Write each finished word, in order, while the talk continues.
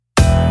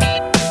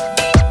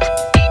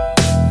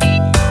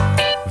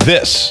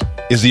This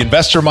is the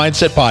Investor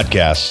Mindset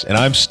Podcast, and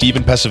I'm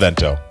Steven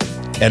Pesavento.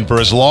 And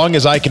for as long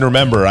as I can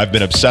remember, I've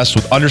been obsessed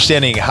with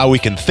understanding how we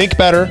can think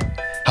better,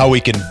 how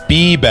we can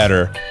be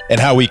better,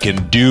 and how we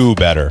can do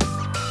better.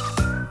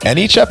 And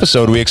each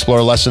episode, we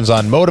explore lessons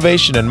on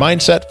motivation and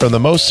mindset from the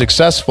most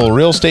successful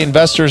real estate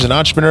investors and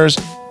entrepreneurs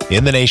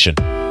in the nation.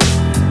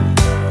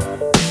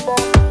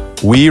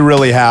 We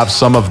really have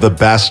some of the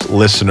best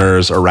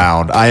listeners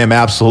around. I am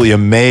absolutely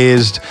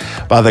amazed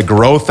by the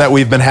growth that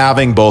we've been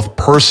having, both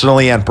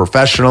personally and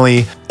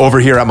professionally. Over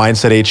here at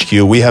Mindset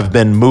HQ, we have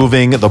been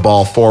moving the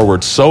ball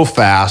forward so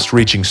fast,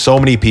 reaching so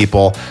many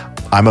people.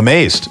 I'm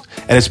amazed.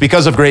 And it's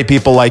because of great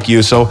people like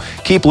you. So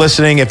keep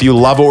listening. If you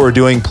love what we're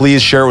doing,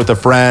 please share it with a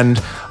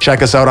friend.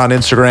 Check us out on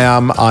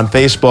Instagram, on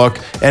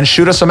Facebook, and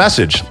shoot us a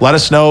message. Let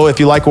us know if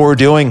you like what we're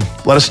doing.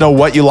 Let us know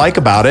what you like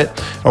about it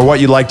or what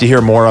you'd like to hear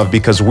more of,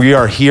 because we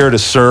are here to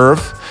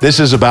serve. This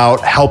is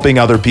about helping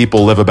other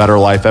people live a better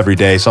life every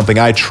day, something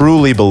I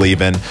truly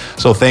believe in.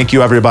 So thank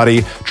you,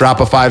 everybody. Drop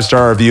a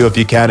 5-star review if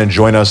you can, and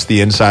join us,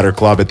 the Insider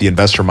Club, at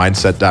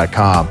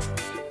theinvestormindset.com.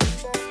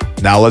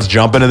 Now let's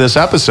jump into this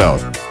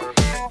episode.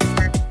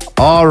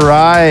 All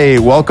right.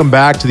 Welcome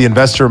back to the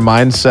Investor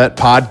Mindset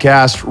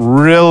Podcast.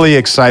 Really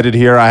excited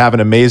here. I have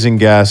an amazing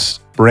guest,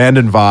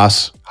 Brandon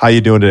Voss. How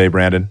you doing today,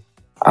 Brandon?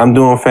 I'm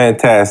doing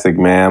fantastic,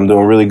 man. I'm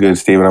doing really good,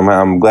 Steven.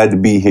 I'm glad to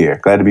be here.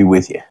 Glad to be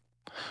with you.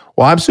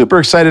 Well, I'm super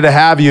excited to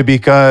have you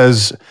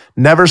because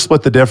Never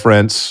Split the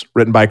Difference,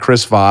 written by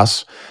Chris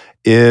Voss,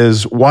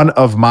 is one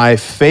of my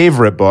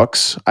favorite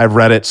books. I've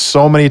read it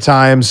so many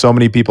times. So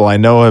many people I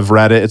know have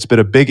read it. It's been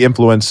a big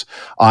influence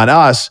on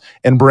us.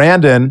 And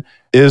Brandon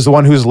is the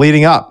one who's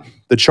leading up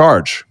the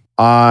charge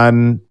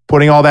on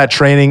putting all that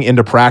training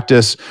into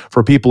practice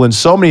for people in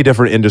so many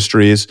different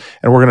industries.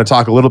 And we're going to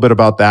talk a little bit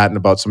about that and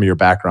about some of your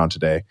background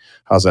today.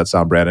 How's that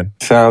sound, Brandon?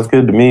 Sounds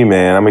good to me,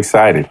 man. I'm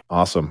excited.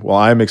 Awesome. Well,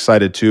 I'm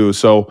excited too.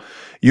 So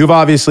you've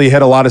obviously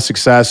had a lot of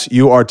success.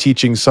 You are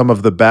teaching some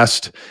of the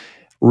best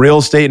real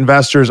estate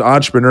investors,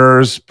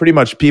 entrepreneurs, pretty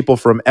much people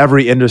from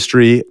every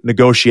industry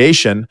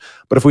negotiation.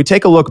 But if we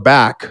take a look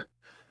back,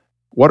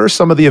 what are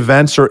some of the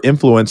events or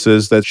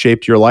influences that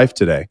shaped your life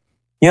today?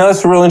 You know,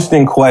 that's a real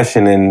interesting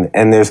question.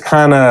 And there's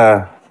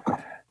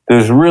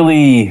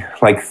really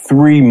like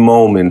 3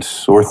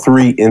 moments or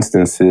 3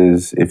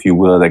 instances, if you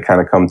will, that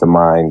kind of come to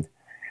mind.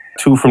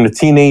 2 from the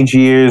teenage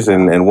years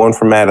and 1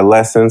 from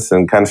adolescence,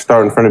 and kind of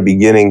starting from the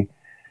beginning.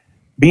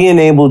 Being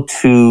able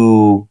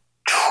to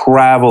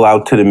travel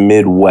out to the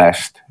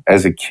Midwest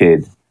as a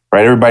kid,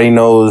 right? Everybody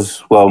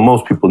knows, well,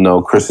 most people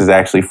know Chris is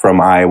actually from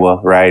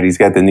Iowa, right? He's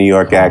got the New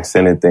York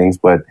accent and things,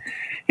 but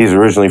he's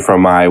originally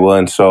from Iowa.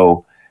 And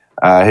so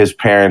his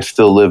parents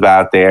still live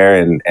out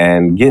there,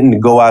 and getting to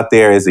go out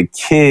there as a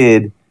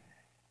kid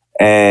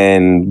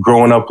and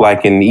growing up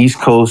like in the East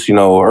Coast,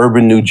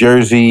 urban New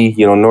Jersey,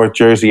 North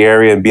Jersey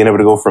area, and being able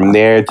to go from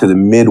there to the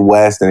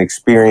Midwest and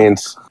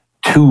experience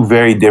 2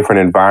 very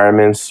different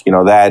environments,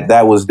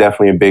 that was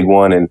definitely a big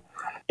one. And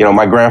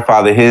my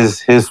grandfather,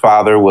 his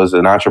father was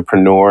an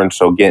entrepreneur. And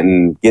so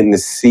getting to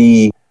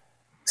see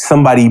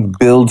somebody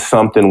build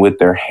something with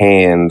their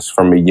hands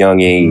from a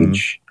young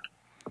age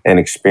and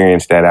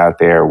experience that out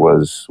there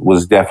was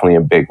definitely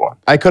a big one.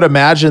 I could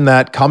imagine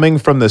that coming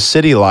from the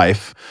city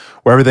life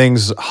where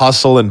everything's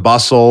hustle and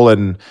bustle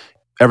and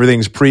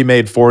everything's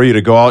pre-made for you,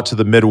 to go out to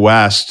the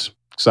Midwest,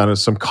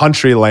 some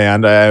country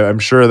land. I'm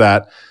sure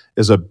that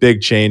is a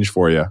big change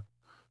for you.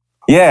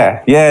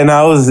 Yeah,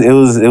 no,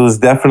 it was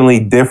definitely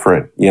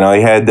different.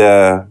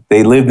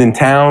 They lived in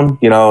town,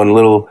 in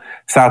little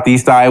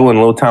southeast Iowa, in a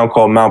little town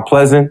called Mount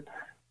Pleasant,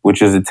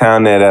 which is a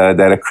town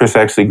that Chris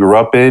actually grew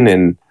up in.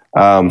 And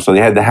so they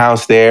had the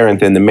house there, and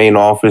then the main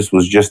office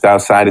was just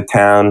outside of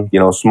town,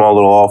 small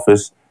little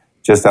office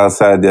just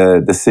outside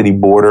the city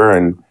border,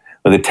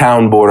 or the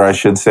town border, I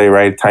should say,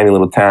 right? Tiny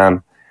little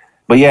town.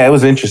 But yeah, it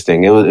was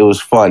interesting. It was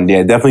fun.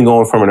 Yeah, definitely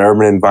going from an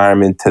urban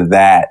environment to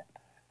that.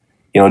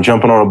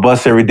 Jumping on a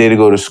bus every day to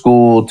go to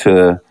school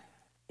to,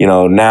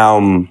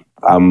 now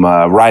I'm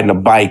riding a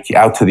bike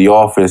out to the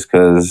office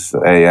because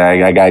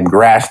I got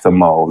grass to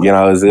mow.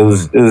 It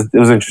was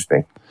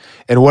interesting.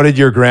 And what did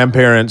your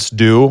grandparents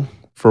do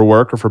for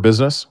work or for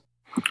business?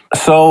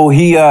 So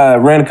he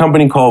ran a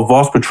company called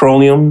Voss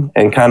Petroleum,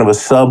 and kind of a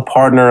sub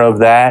partner of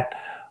that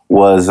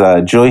was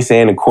Joyce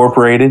Ann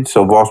Incorporated.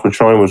 So Voss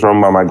Petroleum was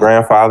run by my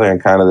grandfather,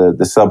 and kind of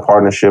the sub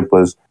partnership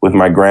was with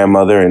my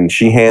grandmother, and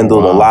she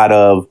handled a lot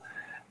of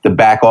the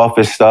back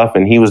office stuff,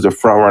 and he was the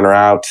front runner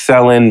out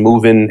selling,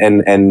 moving,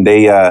 and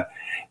they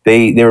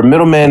were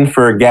middlemen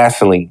for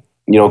gasoline.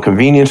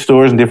 Convenience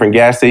stores and different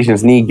gas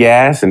stations need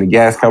gas, and the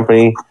gas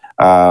company,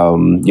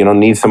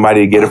 needs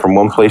somebody to get it from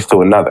one place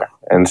to another.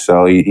 And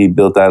so he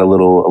built out a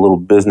little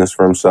business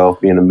for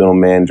himself, being a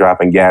middleman,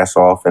 dropping gas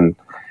off, and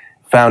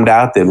found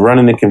out that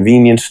running a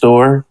convenience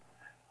store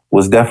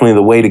was definitely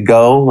the way to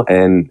go,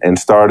 and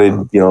started,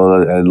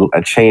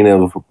 a chain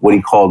of what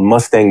he called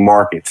Mustang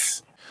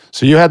Markets.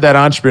 So you had that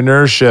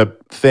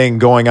entrepreneurship thing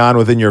going on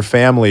within your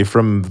family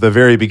from the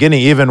very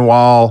beginning, even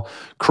while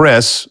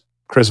Chris,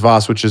 Chris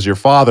Voss, which is your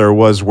father,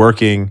 was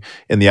working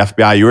in the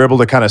FBI. You were able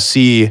to kind of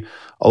see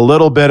a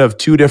little bit of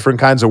two different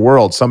kinds of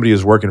worlds. Somebody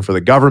who's working for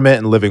the government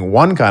and living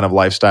one kind of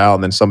lifestyle,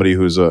 and then somebody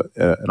who's an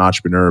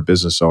entrepreneur, a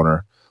business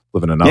owner,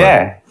 living another.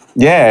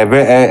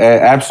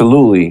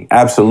 Absolutely.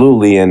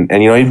 Absolutely. And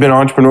he's been an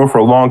entrepreneur for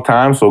a long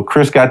time. So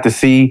Chris got to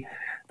see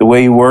the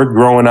way he worked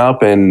growing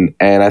up. And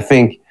I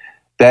think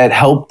that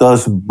helped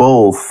us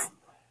both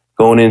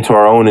going into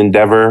our own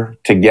endeavor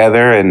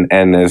together.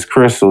 And as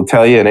Chris will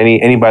tell you, and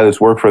anybody that's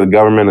worked for the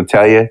government will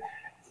tell you,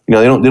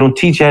 they don't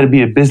teach you how to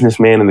be a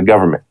businessman in the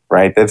government,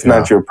 right? That's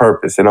not your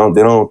purpose. They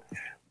don't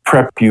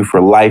prep you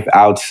for life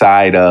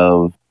outside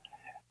of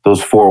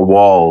those four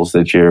walls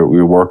that you're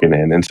working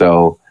in. And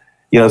so,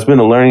 it's been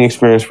a learning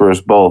experience for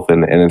us both,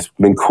 and it's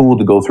been cool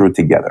to go through it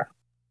together.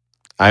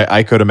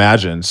 I could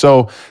imagine.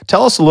 So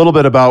tell us a little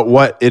bit about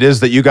what it is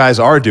that you guys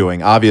are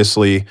doing.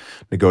 Obviously,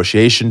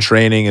 negotiation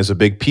training is a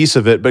big piece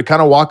of it, but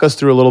kind of walk us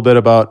through a little bit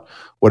about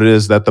what it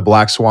is that the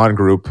Black Swan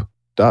Group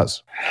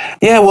does.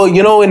 Yeah, well,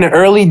 in the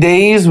early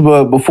days,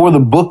 before the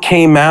book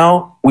came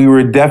out, we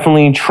were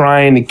definitely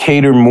trying to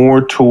cater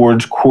more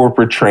towards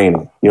corporate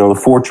training,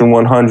 the Fortune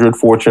 100,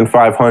 Fortune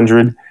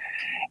 500.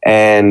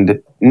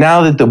 And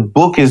now that the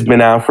book has been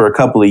out for a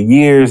couple of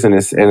years and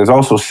is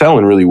also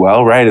selling really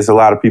well, right, as a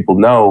lot of people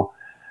know,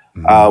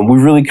 we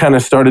really kind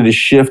of started to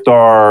shift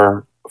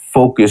our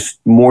focus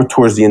more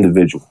towards the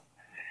individual.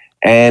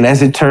 And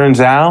as it turns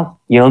out,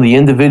 the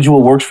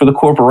individual works for the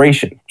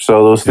corporation.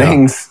 So those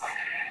things,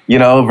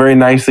 very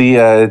nicely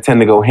tend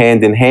to go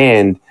hand in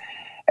hand.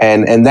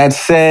 And that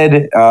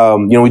said,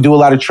 we do a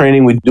lot of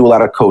training. We do a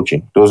lot of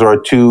coaching. Those are our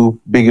two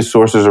biggest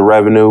sources of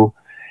revenue.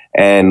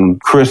 And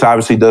Chris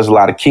obviously does a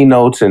lot of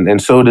keynotes,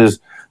 and so does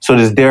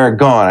Derek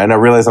Gaunt. And I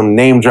realize I'm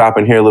name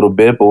dropping here a little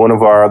bit, but one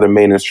of our other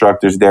main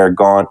instructors, Derek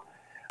Gaunt,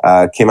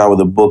 came out with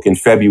a book in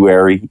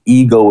February,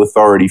 Ego,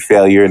 Authority,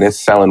 Failure, and it's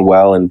selling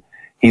well. And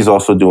he's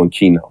also doing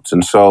keynotes.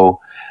 And so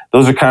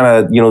those are kind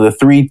of, the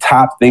three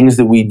top things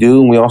that we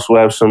do. And we also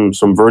have some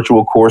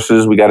virtual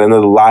courses. We got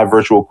another live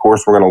virtual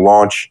course we're going to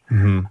launch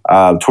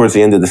towards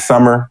the end of the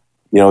summer.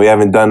 We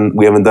haven't done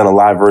a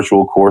live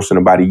virtual course in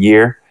about a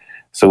year.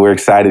 So we're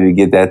excited to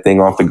get that thing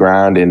off the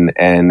ground.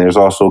 And there's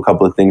also a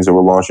couple of things that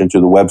we're launching to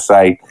the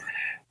website,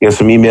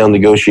 some email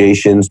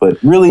negotiations, but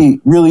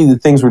really the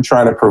things we're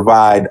trying to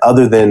provide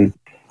other than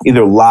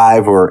either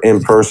live or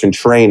in-person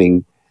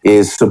training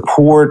is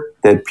support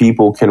that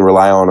people can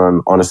rely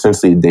on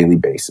essentially a daily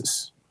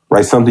basis,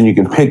 right? Something you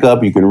can pick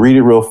up, you can read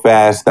it real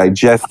fast,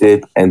 digest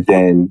it, and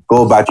then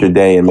go about your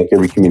day and make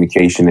every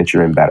communication that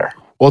you're in better.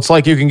 Well, it's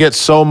like you can get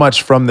so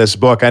much from this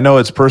book. I know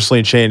it's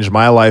personally changed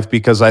my life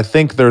because I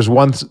think there's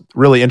one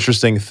really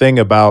interesting thing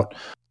about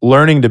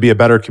learning to be a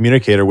better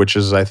communicator, which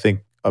is, I think,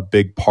 a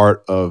big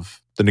part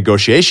of the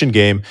negotiation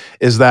game,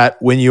 is that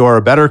when you are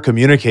a better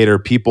communicator,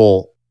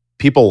 people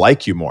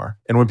like you more.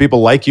 And when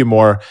people like you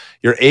more,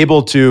 you're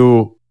able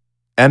to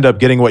end up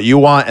getting what you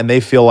want and they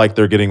feel like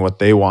they're getting what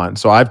they want.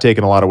 So I've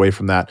taken a lot away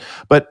from that.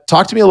 But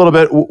talk to me a little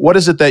bit. What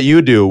is it that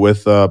you do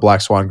with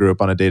Black Swan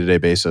Group on a day-to-day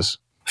basis?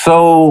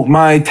 So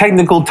my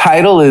technical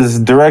title is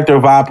Director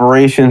of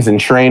Operations and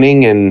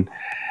Training. And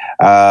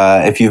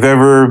if you've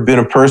ever been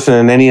a person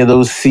in any of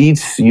those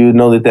seats, you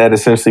know that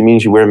essentially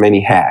means you wear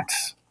many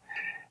hats.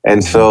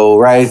 And so,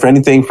 right, for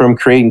anything from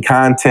creating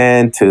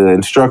content to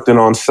instructing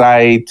on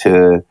site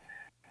to,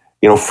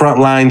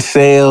 frontline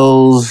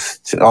sales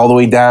to all the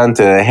way down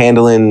to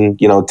handling,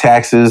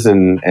 taxes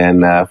and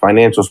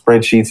financial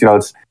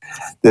spreadsheets,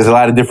 there's a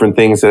lot of different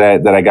things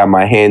that I got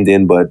my hand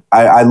in, but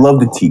I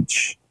love to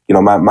teach.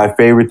 My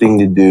favorite thing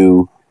to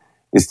do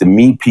is to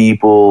meet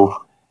people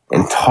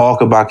and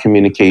talk about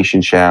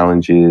communication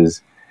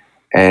challenges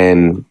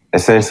and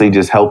essentially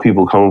just help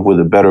people come up with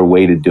a better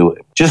way to do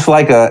it. Just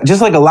like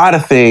a lot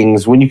of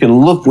things, when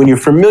you're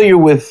familiar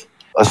with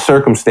a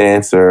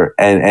circumstance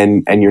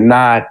and you're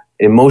not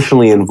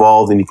emotionally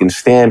involved and you can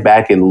stand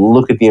back and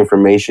look at the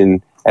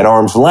information at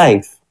arm's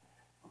length,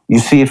 you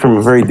see it from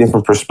a very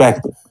different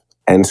perspective.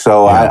 And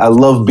so I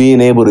love being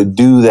able to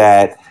do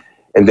that.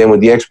 And then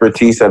with the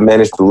expertise I've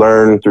managed to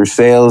learn through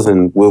sales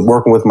and with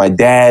working with my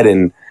dad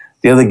and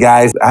the other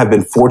guys I've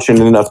been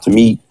fortunate enough to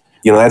meet,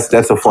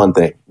 that's a fun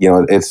thing.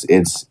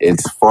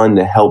 It's fun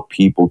to help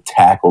people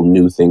tackle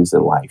new things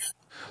in life.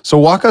 So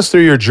walk us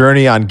through your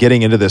journey on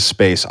getting into this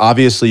space.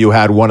 Obviously, you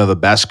had one of the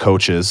best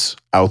coaches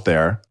out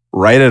there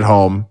right at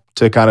home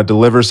to kind of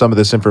deliver some of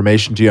this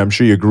information to you. I'm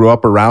sure you grew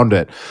up around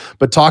it.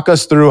 But talk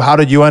us through, how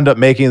did you end up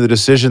making the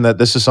decision that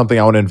this is something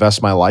I want to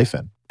invest my life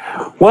in?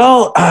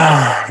 Well,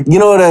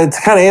 to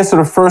kind of answer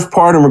the first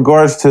part in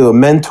regards to a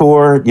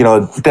mentor,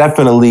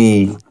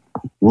 definitely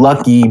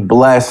lucky,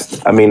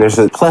 blessed. I mean, there's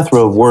a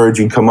plethora of words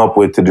you come up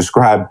with to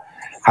describe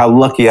how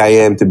lucky I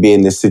am to be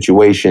in this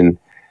situation.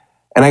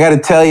 And I got to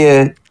tell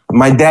you,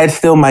 my dad's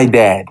still my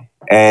dad.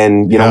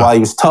 And, while he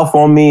was tough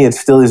on me, it's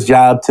still his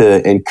job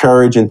to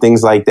encourage and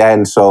things like that.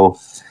 And so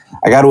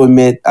I got to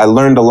admit, I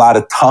learned a lot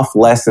of tough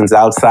lessons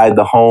outside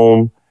the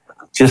home,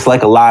 just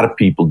like a lot of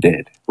people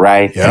did.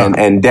 Right. Yeah.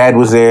 And dad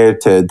was there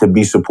to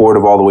be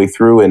supportive all the way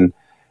through. And,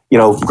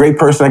 great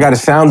person. I got a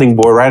sounding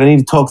board, right? I need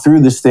to talk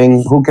through this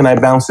thing. Who can I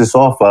bounce this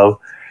off of?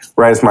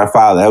 Right. It's my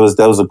father.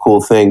 That was a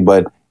cool thing.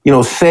 But,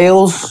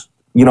 sales,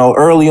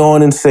 early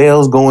on in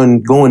sales,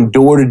 going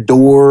door to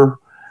door,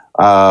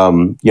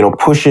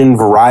 pushing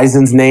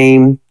Verizon's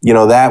name,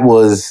 that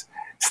was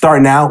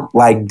starting out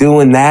like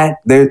doing that.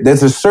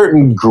 There's a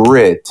certain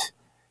grit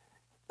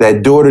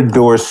that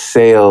door-to-door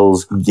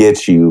sales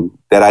gets you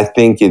that I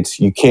think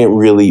you can't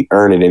really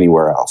earn it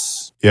anywhere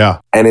else.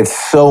 Yeah. And it's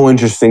so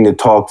interesting to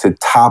talk to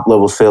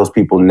top-level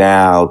salespeople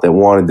now that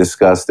want to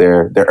discuss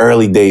their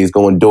early days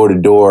going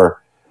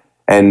door-to-door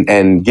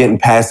and getting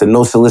past the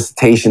no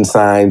solicitation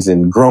signs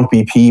and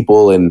grumpy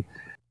people. And,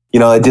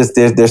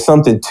 there's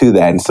something to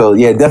that. And so,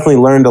 yeah, definitely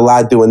learned a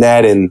lot doing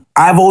that. And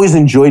I've always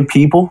enjoyed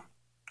people.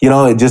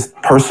 Just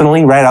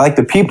personally, right? I like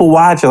to people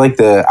watch. I like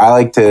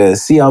to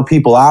see how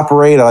people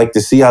operate. I like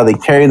to see how they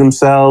carry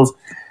themselves.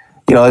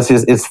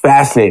 It's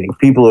fascinating.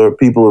 People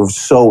are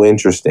so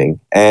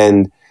interesting.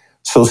 And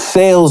so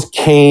sales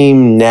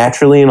came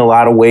naturally in a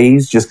lot of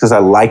ways just because I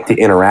like to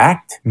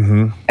interact.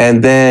 Mm-hmm.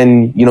 And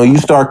then, you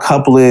start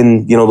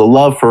coupling, the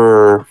love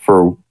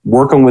for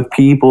working with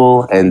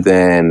people and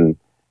then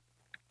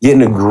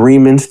getting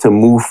agreements to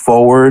move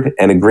forward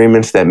and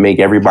agreements that make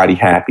everybody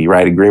happy,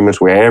 right?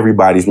 Agreements where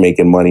everybody's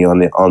making money on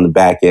the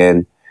back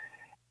end.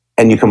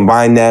 And you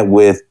combine that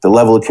with the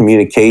level of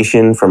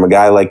communication from a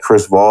guy like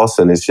Chris Voss,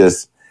 and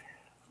it's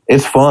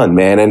fun,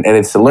 man. And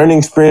it's a learning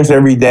experience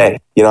every day.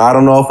 I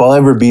don't know if I'll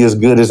ever be as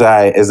good as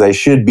I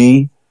should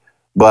be,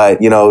 but,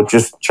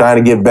 just trying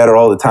to get better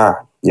all the time.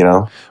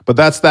 But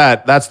that's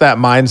that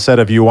mindset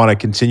of you want to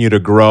continue to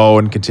grow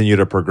and continue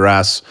to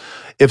progress.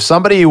 If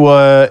you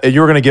were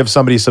going to give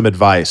somebody some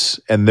advice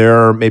and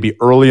they're maybe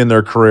early in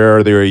their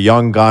career, they're a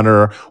young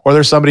gunner, or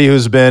there's somebody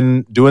who's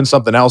been doing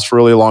something else for a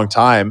really long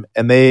time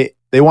and they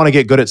want to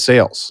get good at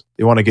sales,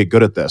 they want to get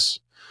good at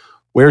this,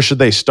 where should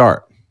they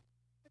start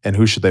and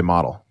who should they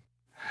model?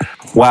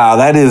 Wow,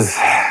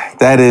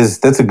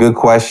 that's a good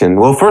question.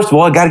 Well, first of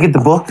all, I got to get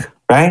the book,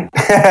 right?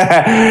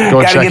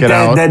 Go check it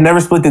out. That Never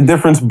Split the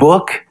Difference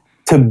book.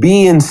 To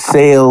be in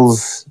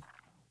sales,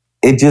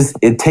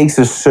 it takes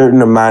a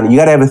certain amount. You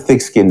got to have a thick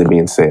skin to be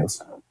in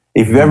sales.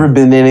 If you've ever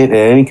been in it in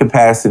any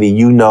capacity,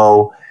 you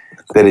know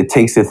that it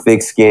takes a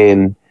thick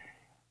skin.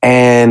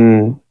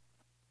 And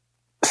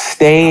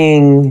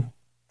staying,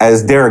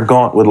 as Derek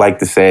Gaunt would like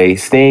to say,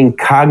 staying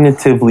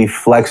cognitively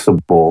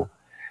flexible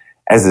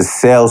as a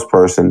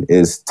salesperson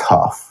is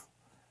tough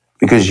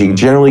because you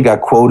generally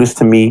got quotas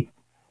to meet.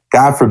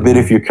 God forbid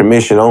if you're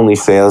commission only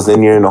sales,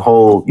 then you're in a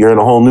whole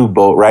new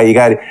boat, right? You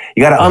got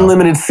an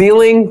unlimited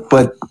ceiling,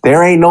 but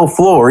there ain't no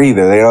floor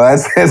either.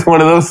 That's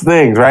one of those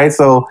things, right?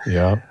 So,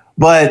 yeah.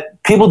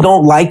 But people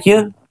don't like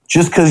you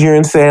just because you're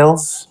in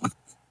sales.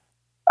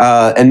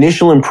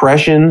 Initial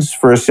impressions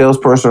for a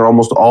salesperson are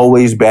almost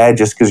always bad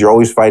just because you're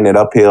always fighting it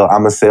uphill.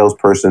 I'm a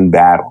salesperson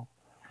battle.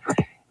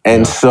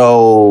 And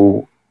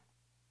so,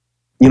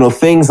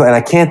 things, and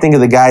I can't think of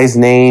the guy's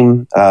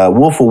name,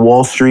 Wolf of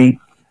Wall Street,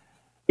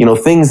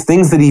 things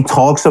that he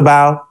talks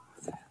about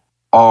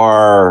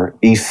are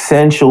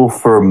essential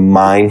for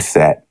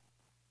mindset.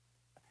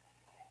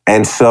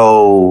 And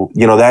so,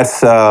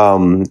 that's,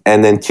 and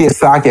then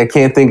Kiyosaki, I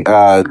can't think,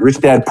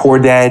 Rich Dad, Poor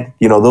Dad,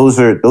 those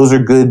are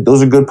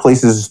good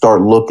places to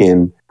start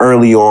looking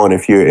early on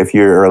if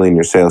you're early in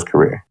your sales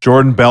career.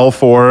 Jordan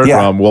Belfort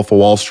from Wolf of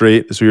Wall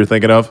Street is who you're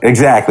thinking of?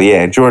 Exactly.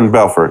 Yeah. Jordan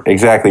Belfort.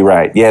 Exactly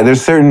right. Yeah.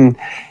 The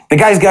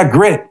guy's got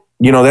grit.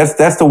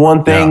 That's the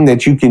one thing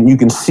that you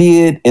can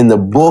see it in the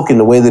book and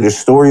the way that his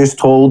story is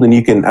told. And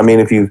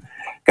if you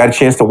got a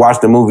chance to watch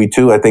the movie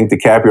too, I think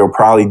DiCaprio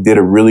probably did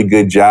a really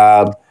good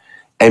job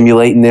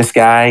emulating this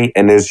guy.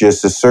 And there's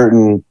just a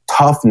certain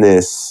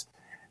toughness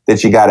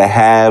that you got to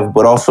have,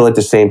 but also at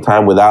the same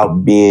time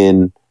without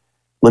being,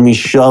 let me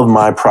shove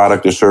my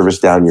product or service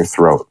down your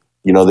throat.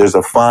 There's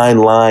a fine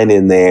line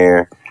in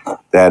there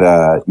that,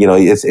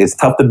 it's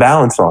tough to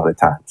balance on at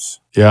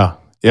times. Yeah.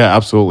 Yeah,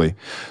 absolutely.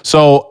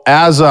 So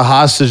as a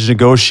hostage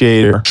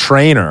negotiator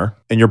trainer,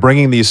 and you're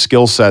bringing these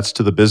skill sets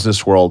to the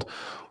business world,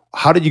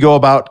 how did you go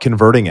about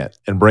converting it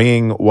and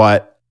bringing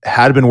what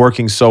had been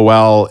working so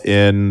well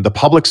in the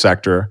public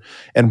sector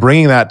and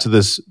bringing that to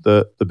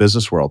the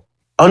business world?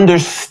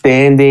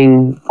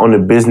 Understanding on the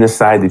business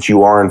side that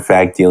you are in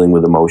fact dealing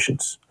with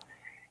emotions.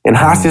 In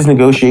hostage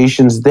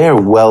negotiations, they're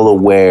well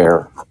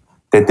aware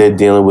that they're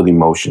dealing with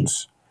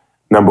emotions,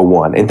 number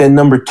one. And then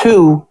number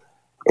two,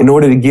 in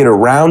order to get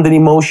around an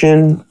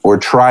emotion or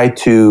try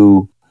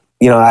to,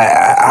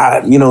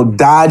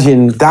 dodge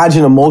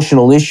an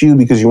emotional issue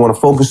because you want to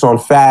focus on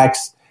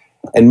facts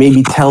and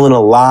maybe telling a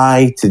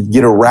lie to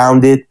get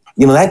around it,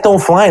 that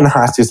don't fly in the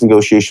hostage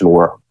negotiation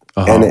world.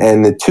 Uh-huh.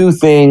 And the two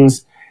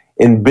things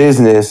in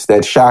business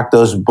that shocked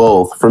us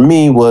both, for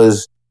me,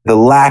 was the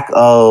lack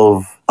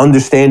of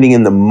understanding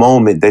in the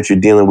moment that you're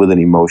dealing with an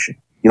emotion.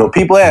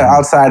 People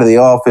outside of the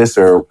office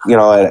or,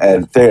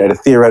 at a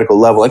theoretical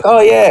level, like,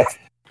 oh yeah,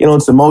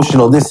 it's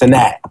emotional, this and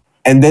that.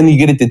 And then you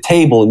get at the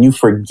table and you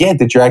forget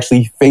that you're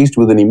actually faced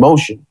with an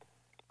emotion.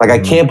 Like, I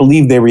can't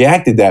believe they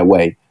reacted that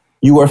way.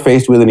 You are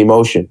faced with an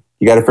emotion.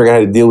 You got to figure out how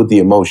to deal with the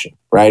emotion,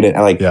 right? And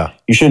like,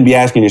 you shouldn't be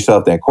asking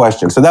yourself that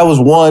question. So that was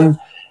one.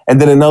 And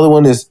then another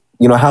one is,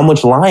 how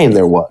much lying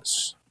there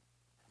was.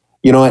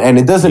 And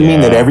it doesn't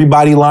mean that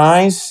everybody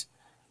lies,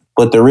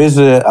 but there is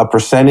a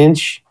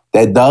percentage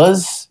that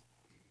does.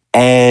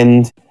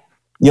 And,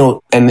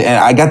 and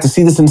I got to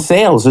see this in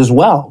sales as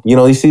well.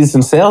 You see this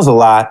in sales a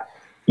lot.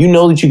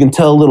 That you can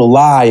tell a little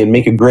lie and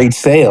make a great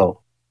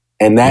sale.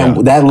 And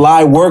that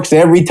lie works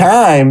every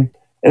time.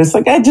 And it's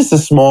like, just a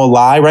small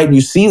lie, right? You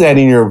see that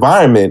in your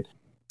environment.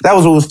 That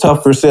was what was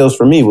tough for sales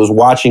for me, was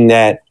watching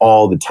that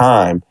all the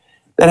time.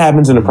 That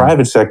happens in the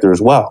private sector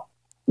as well.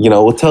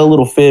 We'll tell a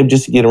little fib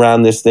just to get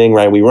around this thing,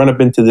 right? We run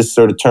up into this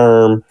sort of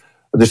term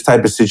or this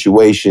type of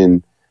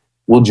situation.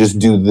 We'll just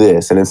do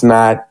this. And it's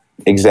not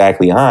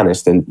exactly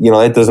honest. And,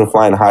 that doesn't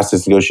fly in the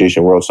hostage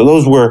negotiation world. So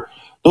those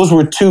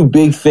were two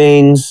big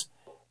things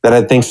that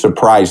I think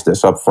surprised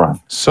us up front.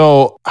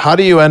 So how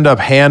do you end up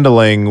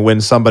handling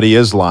when somebody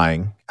is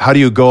lying? How do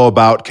you go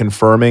about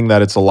confirming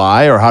that it's a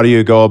lie, or how do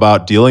you go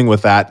about dealing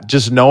with that,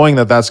 just knowing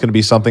that that's going to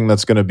be something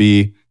that's going to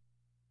be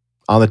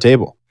on the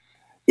table?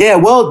 Yeah,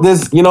 well,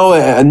 there's,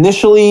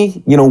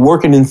 initially,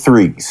 working in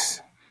threes.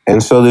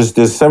 And so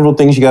there's several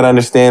things you got to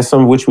understand,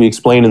 some of which we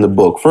explain in the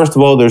book. First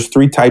of all, there's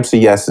three types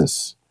of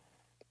yeses,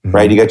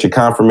 right? You got your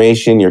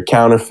confirmation, your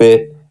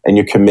counterfeit, and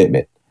your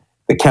commitment.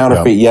 The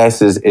counterfeit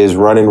yes is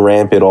running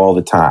rampant all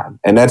the time.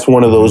 And that's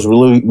one of those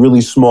really,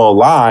 really small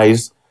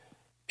lies.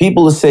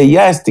 People will say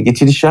yes to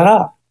get you to shut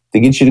up, to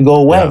get you to go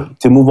away,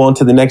 to move on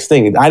to the next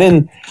thing. I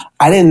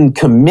didn't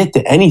commit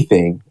to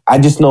anything. I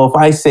just know if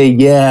I say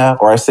yeah,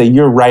 or I say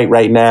you're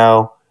right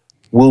now,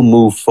 we'll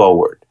move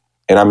forward.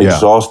 And I'm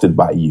exhausted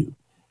by you.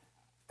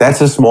 That's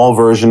a small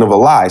version of a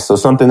lie. So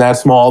something that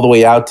small all the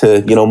way out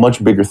to,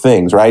 much bigger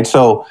things, right?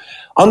 So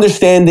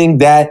understanding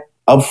that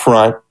up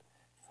front,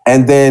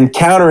 and then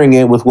countering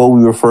it with what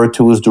we refer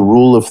to as the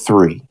rule of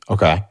three.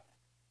 Okay.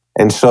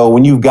 And so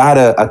when you've got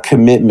a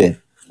commitment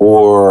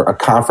or a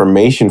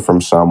confirmation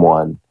from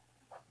someone,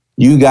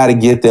 you got to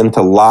get them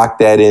to lock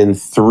that in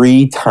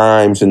 3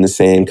 times in the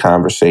same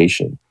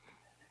conversation.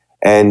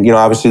 And,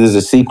 obviously there's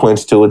a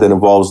sequence to it that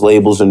involves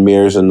labels and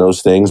mirrors and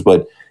those things,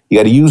 but you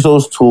got to use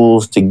those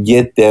tools to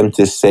get them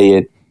to say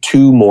it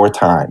 2 more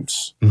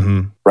times,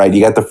 right?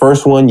 You got the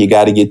first one, you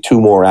got to get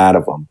 2 more out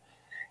of them.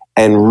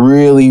 And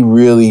really,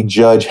 really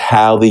judge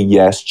how the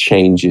yes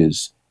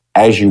changes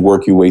as you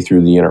work your way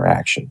through the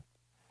interaction.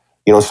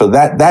 So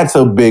that's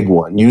a big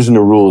one, using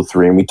the rule of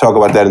 3. And we talk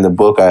about that in the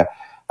book.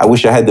 I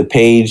wish I had the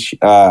page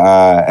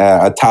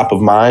top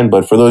of mind,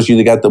 but for those of you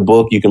that got the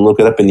book, you can look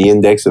it up in the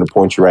index. It'll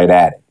point you right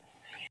at it.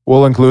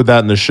 We'll include that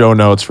in the show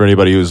notes for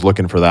anybody who's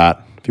looking for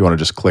that. If you want to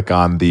just click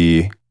on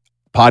the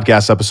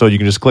podcast episode, you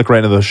can just click right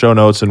into the show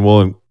notes and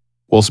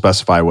we'll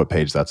specify what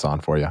page that's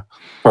on for you.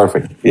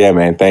 Perfect. Yeah,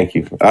 man. Thank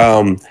you.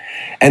 And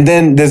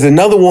then there's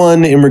another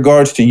one in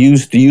regards to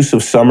the use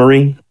of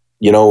summary.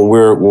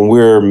 When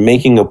we're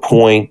making a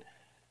point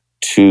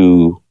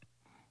to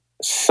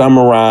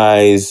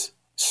summarize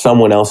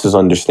someone else's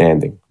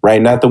understanding, right?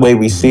 Not the way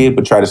we see it,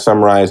 but try to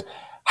summarize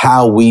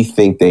how we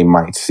think they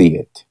might see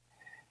it.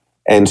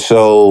 And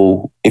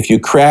so if you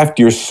craft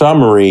your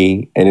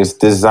summary and it's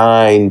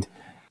designed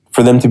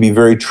for them to be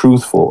very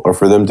truthful or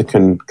for them to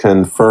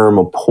confirm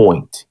a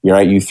point,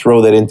 right? You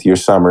throw that into your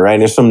summary, right?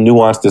 And there's some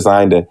nuance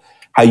designed to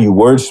how you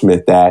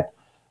wordsmith that,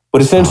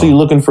 but essentially you're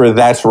looking for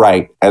that's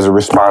right as a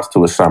response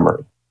to a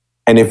summary.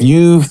 And if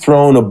you've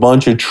thrown a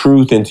bunch of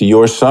truth into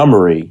your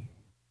summary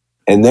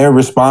and their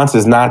response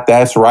is not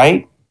that's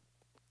right,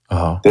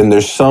 then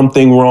there's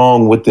something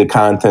wrong with the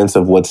contents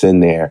of what's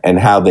in there and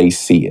how they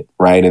see it,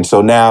 right? And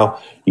so now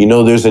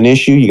there's an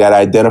issue. You got to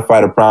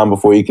identify the problem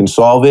before you can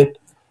solve it.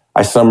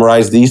 I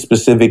summarized these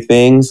specific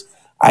things.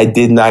 I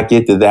did not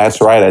get to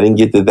that's right. I didn't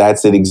get to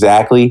that's it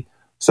exactly.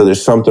 So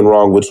there's something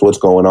wrong with what's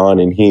going on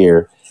in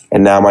here.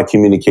 And now my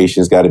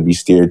communication's got to be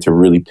steered to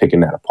really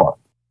picking that apart.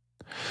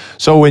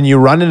 So when you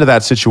run into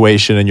that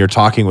situation and you're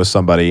talking with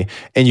somebody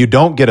and you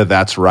don't get a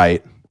that's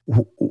right,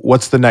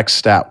 what's the next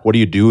step? What do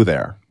you do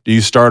there? Do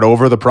you start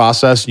over the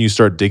process and you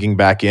start digging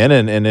back in?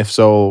 And if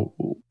so,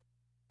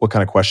 what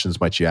kind of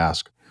questions might you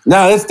ask?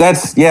 No,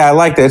 that's I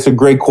like that. It's a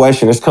great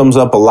question. This comes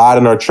up a lot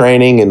in our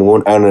training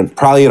and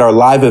probably at our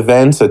live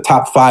events, the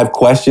top 5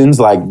 questions.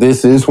 Like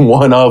this is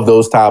one of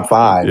those top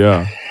 5.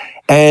 Yeah.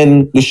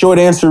 And the short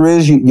answer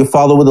is you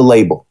follow with a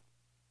label.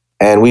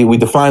 And we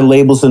define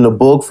labels in the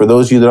book. For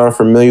those of you that aren't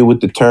familiar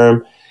with the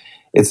term,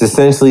 it's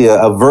essentially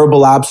a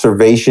verbal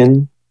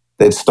observation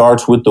that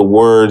starts with the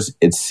words,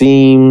 it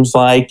seems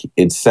like,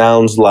 it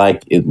sounds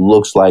like, it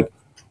looks like,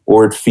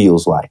 or it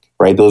feels like,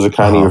 right? Those are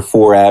kind of your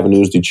 4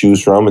 avenues to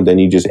choose from. And then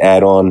you just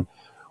add on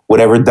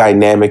whatever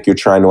dynamic you're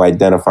trying to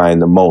identify in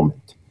the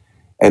moment.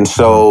 And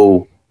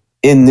so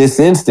in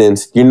this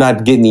instance, you're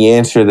not getting the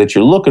answer that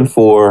you're looking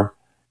for.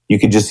 You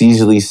could just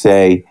easily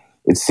say,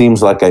 it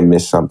seems like I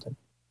missed something.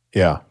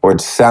 Yeah. Or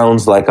it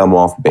sounds like I'm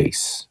off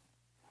base.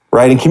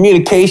 Right? In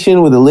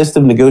communication with a list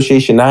of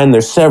negotiation 9,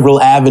 there's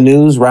several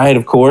avenues, right?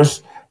 Of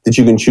course, that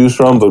you can choose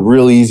from, but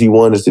real easy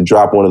one is to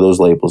drop one of those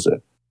labels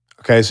in.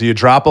 Okay, so you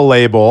drop a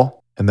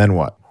label and then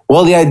what?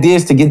 Well, the idea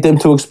is to get them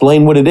to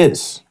explain what it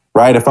is,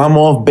 right? If I'm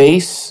off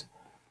base,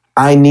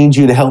 I need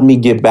you to help me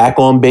get back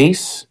on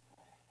base.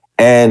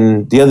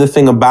 And the other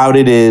thing about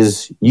it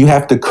is you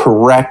have to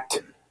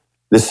correct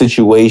the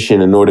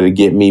situation in order to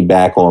get me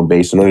back on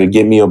base, in order to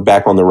get me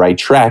back on the right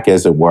track,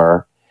 as it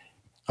were.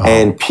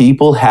 And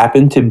people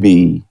happen to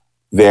be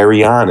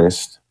very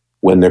honest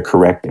when they're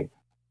correcting.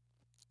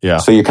 Yeah.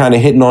 So you're kind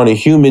of hitting on a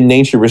human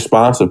nature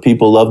response of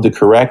people love to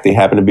correct. They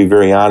happen to be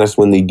very honest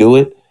when they do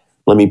it.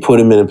 Let me put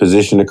them in a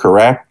position to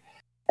correct.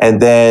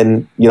 And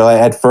then,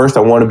 at first I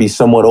want to be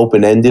somewhat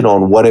open-ended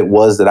on what it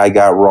was that I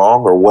got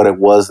wrong or what it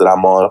was that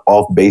I'm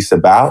off base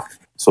about.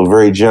 So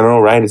very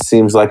general, right? It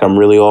seems like I'm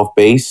really off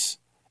base.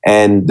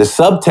 And the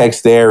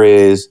subtext there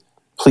is,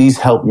 please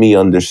help me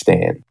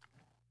understand.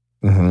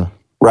 Mm-hmm.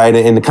 Right?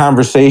 In the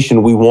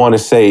conversation, we want to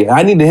say,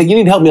 you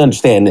need to help me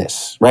understand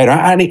this, right?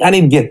 I need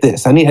to get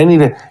this. I need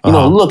to,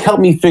 look, help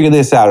me figure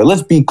this out. Or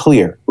let's be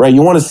clear, right?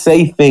 You want to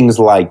say things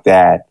like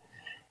that.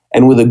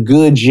 And with a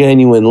good,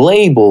 genuine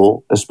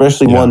label,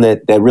 especially one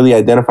that really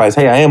identifies,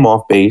 hey, I am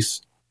off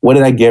base. What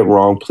did I get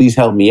wrong? Please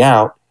help me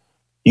out.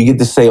 You get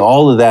to say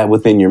all of that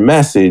within your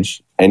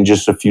message and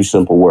just a few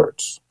simple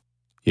words.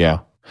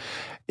 Yeah.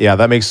 Yeah,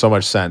 that makes so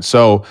much sense.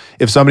 So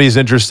if somebody's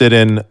interested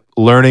in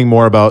learning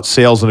more about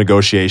sales and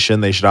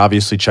negotiation, they should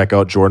obviously check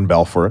out Jordan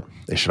Belfort.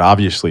 They should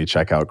obviously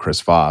check out Chris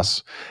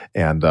Voss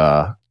and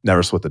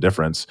Never Split the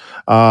Difference.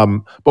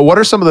 But what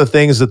are some of the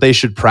things that they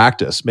should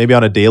practice, maybe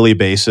on a daily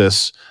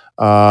basis,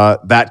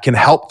 that can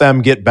help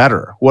them get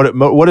better?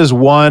 What is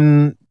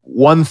one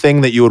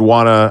thing that you would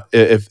want to,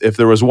 if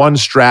there was one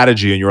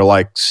strategy and you were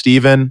like,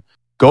 Steven,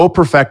 go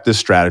perfect this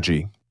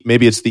strategy.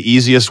 Maybe it's the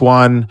easiest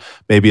one,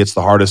 maybe it's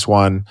the hardest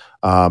one.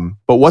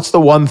 But what's the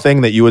one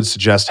thing that you would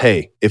suggest,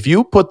 hey, if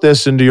you put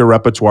this into your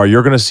repertoire,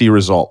 you're going to see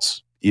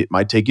results. It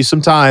might take you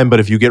some time, but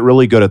if you get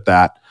really good at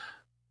that,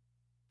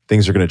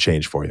 things are going to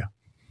change for you.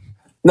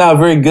 No,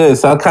 very good.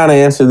 So I'll kind of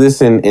answer this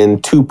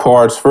in two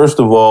parts. First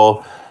of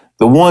all,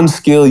 the one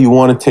skill you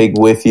want to take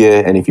with you,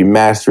 and if you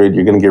master it,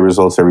 you're going to get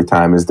results every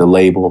time, is the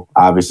label.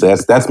 Obviously,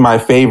 that's my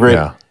favorite.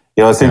 Yeah.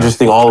 It's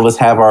interesting. All of us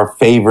have our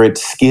favorite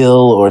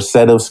skill or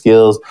set of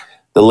skills.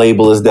 The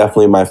label is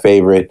definitely my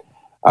favorite.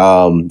 We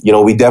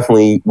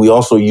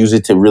also use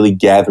it to really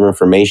gather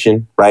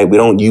information, right? We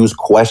don't use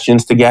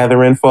questions to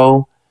gather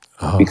info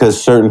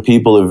because certain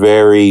people are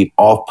very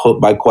off-put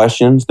by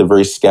questions. They're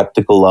very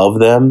skeptical of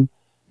them,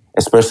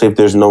 especially if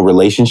there's no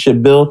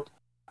relationship built.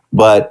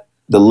 But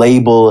the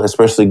label,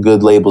 especially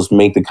good labels,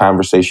 make the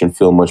conversation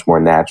feel much more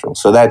natural.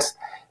 So that's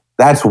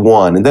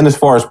one. And then as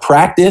far as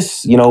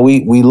practice,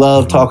 we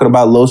love talking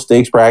about low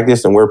stakes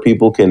practice and where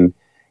people can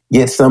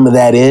get some of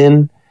that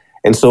in.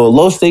 And so a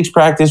low stakes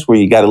practice where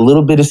you got a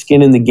little bit of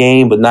skin in the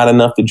game, but not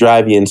enough to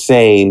drive you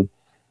insane,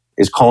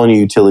 is calling your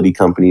utility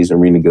companies and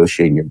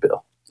renegotiating your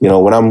bill.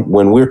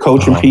 When we're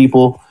coaching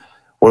people,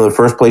 one of the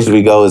first places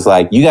we go is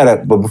like, you got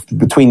to,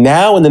 between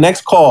now and the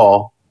next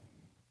call,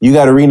 you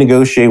got to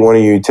renegotiate one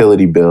of your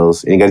utility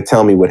bills and you got to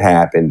tell me what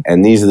happened.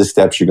 And these are the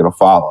steps you're going to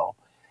follow.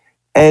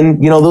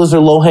 And, those are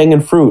low hanging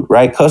fruit,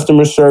 right?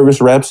 Customer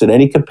service reps at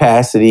any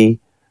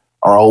capacity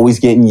are always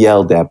getting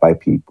yelled at by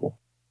people.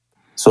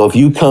 So if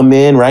you come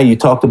in, right, you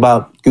talked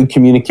about good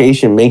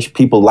communication makes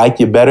people like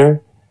you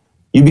better.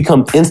 You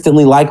become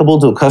instantly likable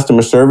to a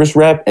customer service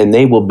rep and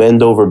they will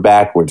bend over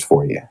backwards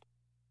for you.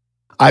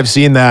 I've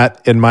seen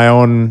that in my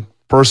own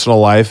personal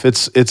life.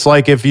 It's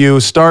like if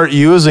you start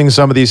using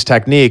some of these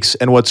techniques,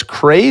 and what's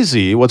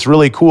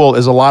really cool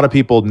is a lot of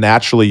people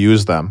naturally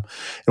use them.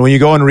 And when you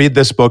go and read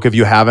this book, if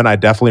you haven't, I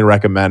definitely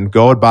recommend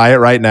go and buy it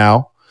right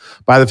now.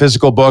 Buy the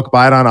physical book,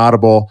 buy it on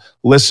Audible,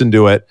 listen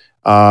to it.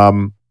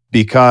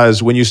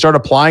 Because when you start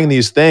applying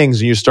these things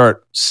and you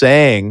start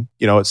saying,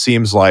 it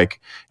seems like,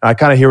 and I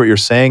kind of hear what you're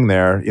saying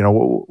there,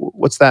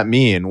 what's that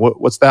mean?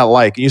 What's that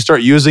like? And you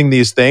start using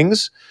these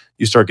things,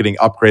 you start getting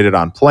upgraded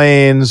on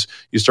planes,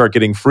 you start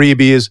getting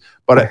freebies,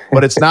 but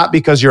it's not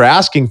because you're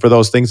asking for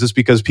those things, it's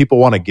because people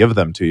want to give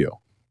them to you,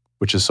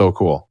 which is so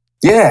cool.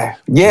 Yeah,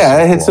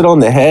 that hits it on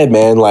the head,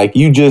 man. Like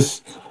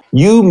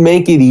you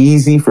make it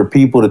easy for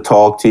people to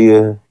talk to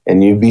you,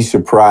 and you'd be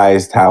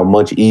surprised how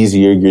much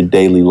easier your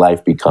daily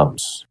life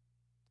becomes.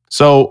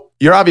 So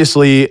you're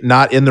obviously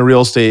not in the real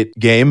estate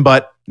game,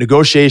 but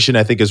negotiation,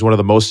 I think, is one of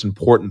the most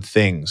important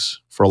things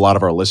for a lot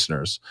of our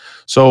listeners.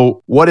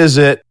 So what is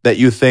it that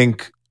you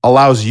think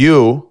allows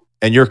you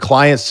and your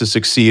clients to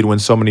succeed when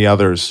so many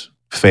others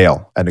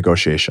fail at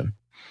negotiation?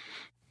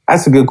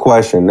 That's a good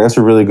question. That's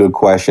a really good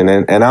question.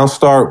 And I'll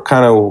start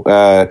kind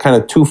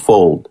of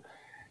twofold,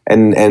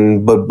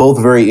 but both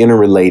very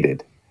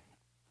interrelated.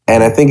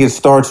 And I think it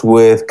starts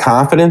with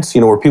confidence,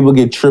 where people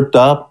get tripped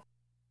up.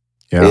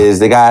 Is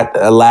they got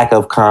a lack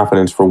of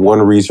confidence for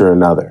one reason or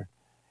another.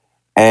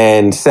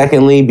 And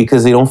secondly,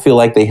 because they don't feel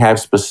like they have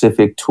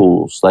specific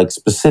tools, like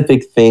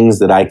specific things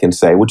that I can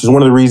say, which is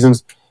one of the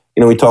reasons,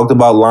 we talked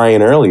about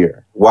lying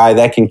earlier, why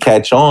that can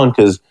catch on.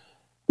 Because,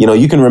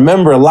 you can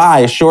remember a lie,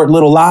 a short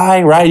little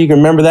lie, right? You can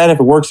remember that if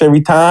it works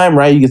every time,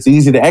 right? It's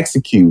easy to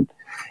execute.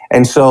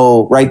 And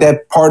so, right,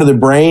 that part of the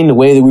brain, the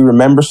way that we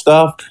remember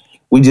stuff,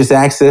 We just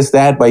access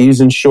that by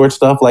using short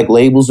stuff like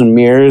labels and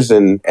mirrors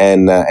and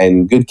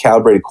good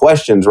calibrated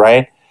questions,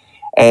 right?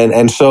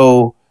 And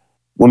so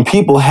when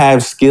people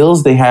have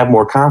skills, they have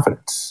more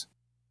confidence.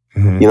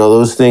 Mm-hmm.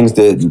 Those things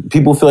that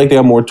people feel like they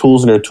have more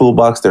tools in their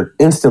toolbox, they're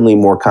instantly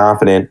more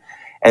confident.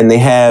 And they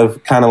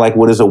have kind of like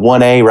what is a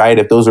 1A, right?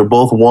 If those are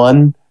both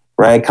 1,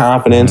 right?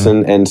 Confidence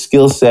and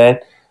skill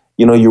set,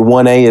 your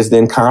 1A is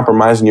then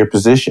compromising your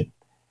position.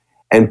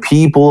 And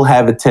people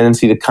have a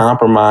tendency to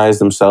compromise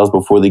themselves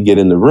before they get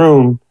in the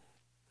room.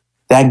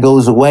 That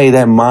goes away.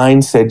 That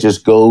mindset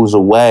just goes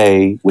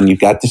away when you've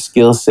got the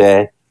skill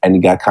set and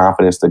you got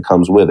confidence that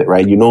comes with it,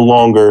 right? You no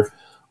longer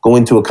go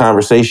into a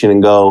conversation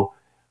and go,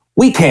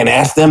 we can't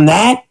ask them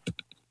that.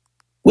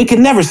 We could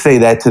never say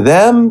that to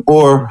them.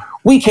 Or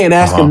we can't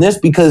ask them this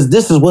because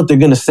this is what they're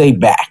going to say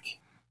back.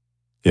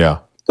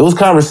 Yeah. Those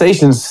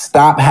conversations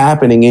stop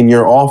happening in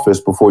your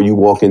office before you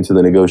walk into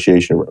the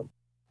negotiation room.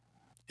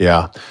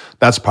 Yeah,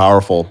 that's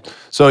powerful.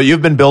 So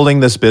you've been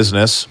building this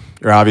business.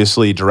 You're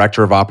obviously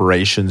director of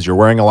operations. You're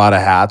wearing a lot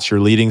of hats.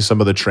 You're leading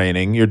some of the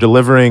training. You're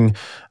delivering,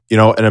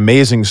 an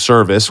amazing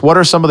service. What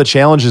are some of the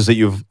challenges that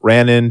you've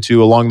ran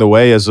into along the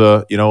way as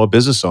a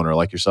business owner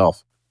like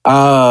yourself?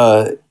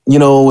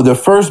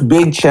 The first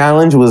big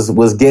challenge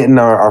was getting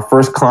our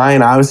first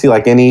client. Obviously,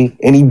 like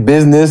any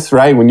business,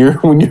 right? When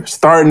you're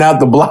starting out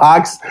the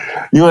blocks,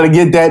 you want to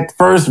get that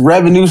first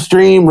revenue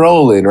stream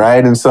rolling,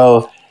 right? And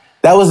so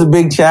that was a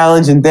big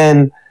challenge. And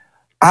then,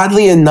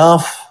 oddly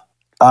enough,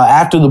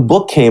 after the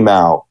book came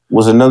out,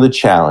 was another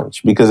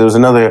challenge because there was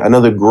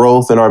another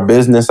growth in our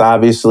business,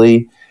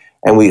 obviously.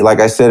 And we, like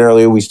I said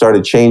earlier, we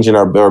started changing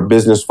our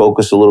business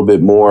focus a little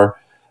bit more.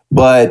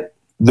 But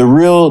the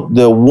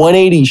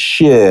 180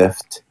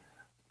 shift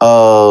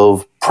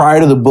of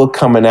prior to the book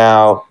coming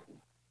out,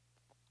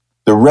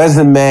 the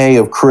resume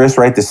of Chris,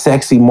 right? The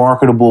sexy,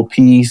 marketable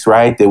piece,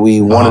 right? That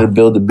we wanted to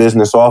build the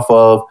business off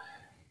of.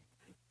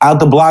 Out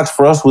the blocks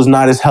for us was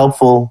not as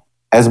helpful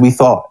as we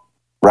thought,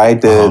 right?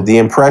 The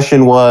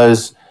impression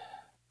was,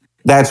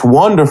 that's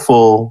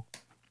wonderful.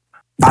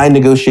 I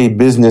negotiate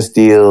business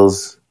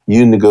deals.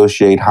 You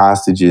negotiate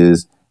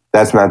hostages.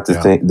 That's not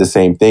the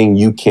same thing.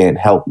 You can't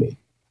help me,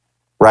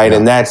 right? Yeah.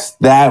 And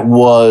that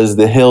was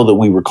the hill that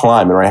we were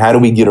climbing, right? How do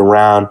we get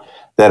around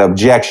that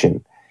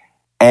objection?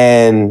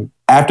 And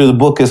after the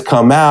book has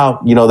come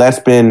out, that's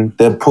been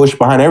the push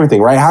behind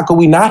everything, right? How could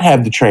we not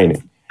have the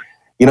training?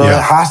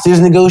 Hostage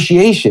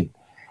negotiation.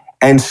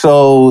 And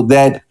so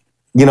that,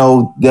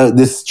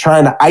 this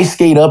trying to ice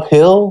skate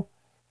uphill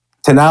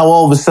to now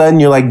all of a sudden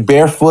you're like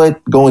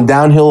barefoot going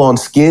downhill on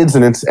skids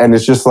and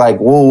it's just like,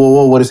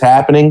 whoa, what is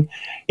happening?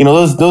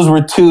 Those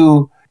were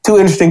two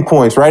interesting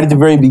points right at the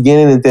very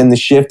beginning and then the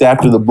shift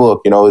after the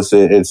book.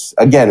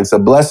 It's a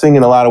blessing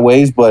in a lot of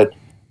ways, but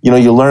you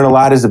learn a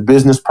lot as a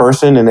business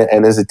person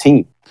and as a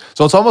team.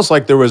 So it's almost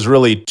like there was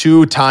really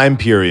 2 time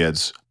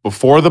periods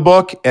before the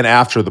book and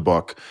after the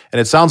book. And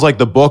it sounds like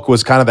the book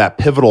was kind of that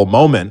pivotal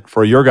moment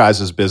for your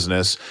guys'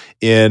 business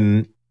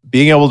in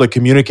being able to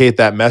communicate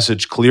that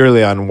message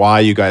clearly on why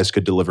you guys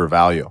could deliver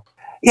value.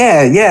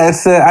 Yeah.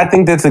 I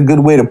think that's a good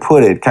way to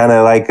put it. Kind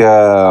of like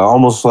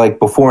almost like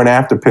before and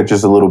after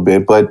pictures a little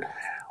bit. But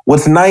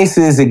what's nice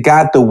is it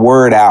got the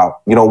word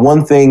out.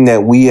 One thing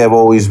that we have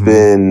always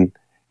been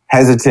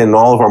hesitant in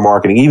all of our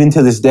marketing, even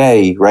to this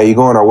day, right? You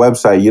go on our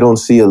website, you don't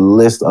see a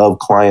list of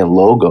client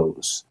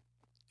logos.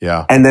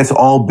 Yeah. And that's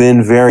all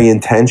been very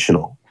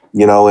intentional,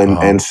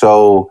 and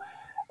so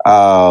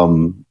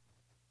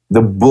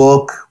the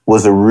book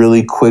was a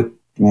really quick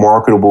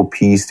marketable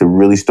piece to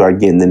really start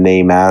getting the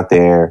name out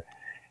there.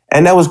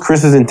 And that was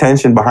Chris's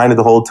intention behind it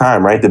the whole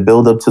time, right? The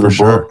build up to the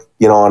book,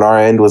 on our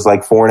end was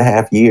like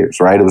 4.5 years,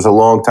 right? It was a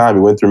long time.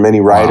 We went through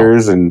many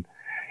writers and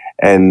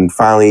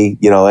finally,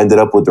 ended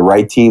up with the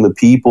right team of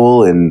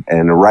people and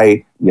the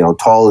right,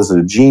 Tall is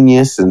a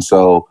genius. And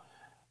so,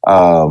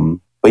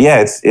 but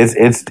yeah,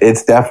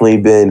 it's definitely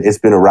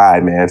been a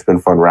ride, man. It's been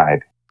a fun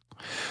ride.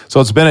 So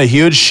it's been a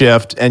huge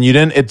shift, and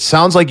it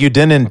sounds like you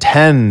didn't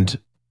intend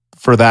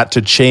for that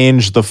to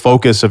change the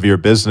focus of your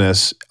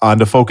business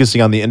onto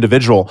focusing on the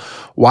individual.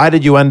 Why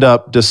did you end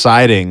up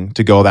deciding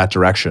to go that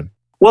direction?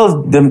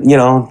 Well,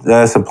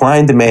 the supply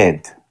and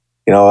demand.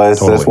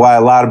 That's why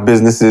a lot of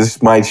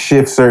businesses might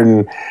shift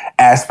certain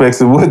aspects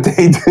of what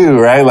they do,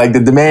 right? Like the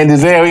demand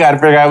is there. We got to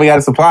figure out, we got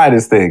to supply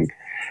this thing.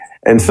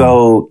 And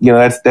so,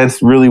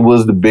 that's really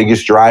was the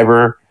biggest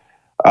driver.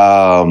 We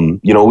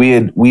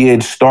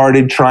had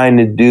started trying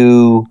to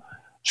do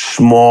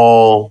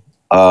small,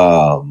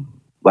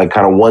 like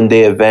kind of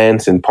 1-day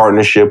events in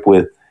partnership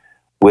with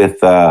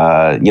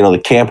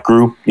the camp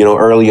group,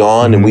 early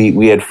on. And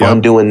we had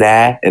fun doing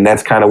that. And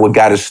that's kind of what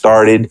got us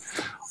started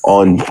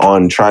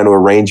on trying to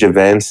arrange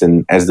events.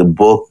 And as the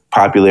book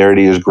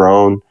popularity has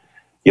grown,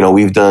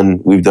 we've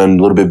done a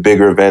little bit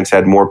bigger events,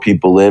 had more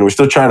people in. We're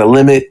still trying to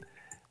limit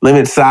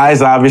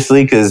size,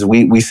 obviously, because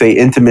we say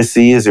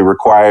intimacy is a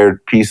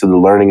required piece of the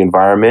learning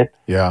environment.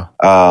 Yeah.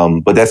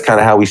 But that's kind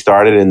of how we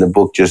started, and the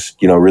book just,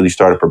 really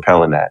started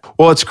propelling that.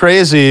 Well, it's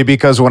crazy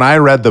because when I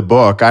read the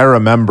book, I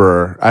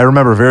remember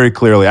very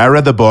clearly, I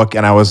read the book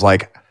and I was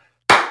like,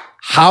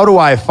 how do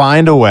I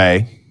find a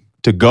way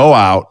to go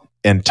out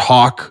and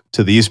talk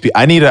to these people?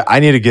 I need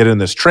to get in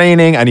this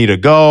training. I need to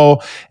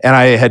go. And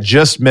I had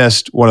just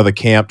missed one of the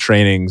camp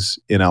trainings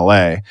in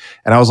LA.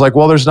 And I was like,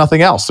 well, there's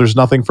nothing else. There's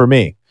nothing for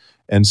me.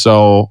 And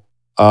so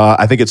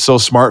I think it's so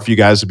smart for you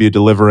guys to be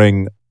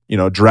delivering,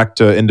 direct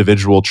to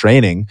individual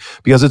training,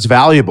 because it's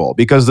valuable,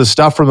 because the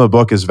stuff from the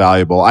book is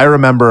valuable. I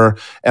remember,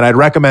 and I'd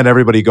recommend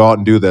everybody go out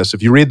and do this.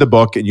 If you read the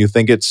book and you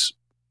think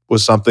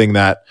was something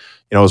that,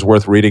 is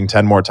worth reading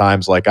 10 more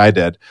times like I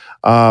did,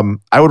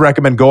 I would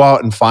recommend go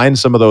out and find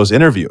some of those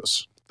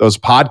interviews, those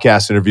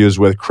podcast interviews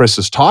with Chris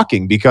is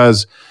talking,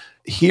 because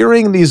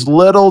hearing these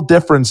little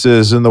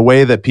differences in the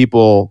way that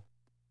people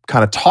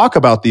kind of talk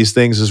about these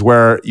things is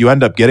where you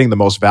end up getting the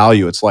most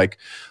value. It's like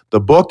the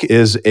book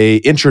is a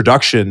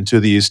introduction to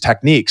these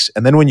techniques.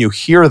 And then when you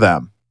hear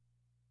them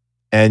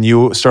and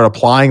you start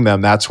applying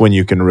them, that's when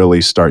you can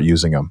really start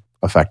using them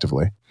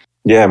effectively.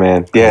 Yeah,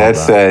 man. Yeah,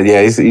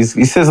 it's he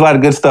says a lot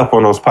of good stuff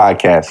on those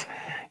podcasts.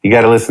 You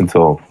got to listen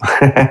to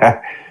him.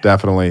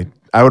 Definitely.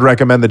 I would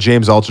recommend the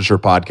James Altucher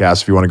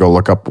podcast if you want to go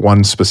look up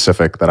one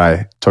specific that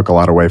I took a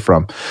lot away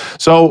from.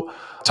 So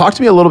talk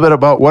to me a little bit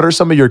about what are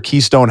some of your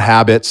keystone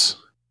habits,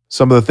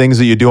 some of the things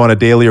that you do on a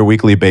daily or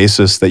weekly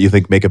basis that you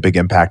think make a big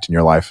impact in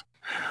your life.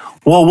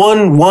 Well,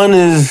 one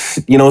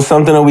is,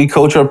 something that we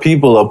coach our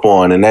people up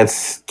on, and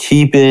that's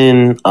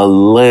keeping a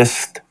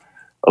list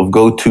of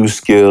go-to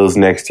skills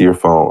next to your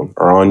phone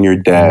or on your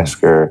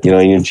desk or,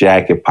 in your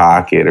jacket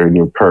pocket or in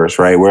your purse,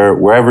 right?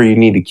 Wherever you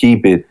need to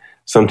keep it,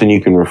 something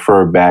you can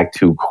refer back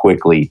to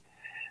quickly.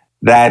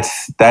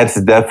 That's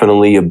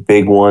definitely a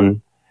big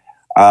one.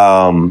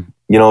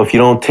 If you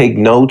don't take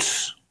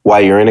notes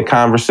while you're in a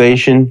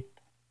conversation,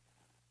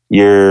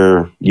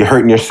 you're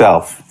hurting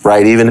yourself,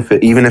 right? Even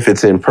if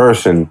it's in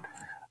person,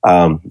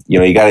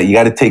 you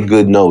got to take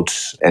good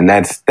notes, and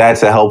that's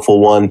a helpful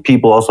one.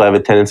 People also have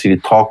a tendency to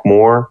talk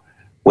more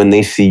when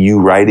they see you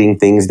writing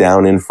things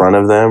down in front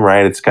of them,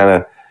 right? It's kind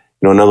of,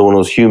 another one of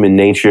those human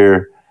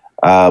nature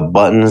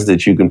buttons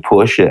that you can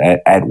push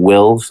at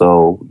will.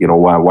 So,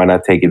 why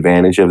not take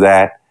advantage of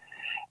that?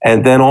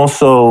 And then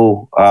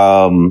also,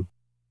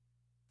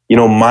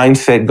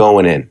 mindset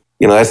going in.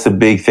 That's the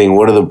big thing.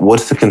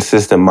 What's the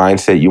consistent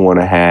mindset you want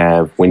to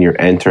have when you're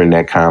entering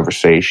that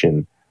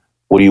conversation?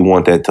 What do you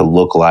want that to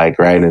look like,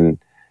 right? And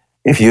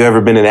if you've ever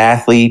been an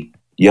athlete,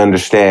 you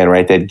understand,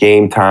 right? That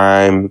game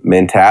time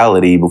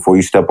mentality before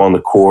you step on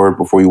the court,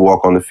 before you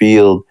walk on the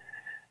field,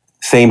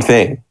 same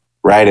thing,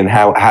 right? And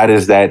how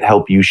does that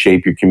help you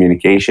shape your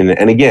communication?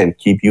 And again,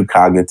 keep you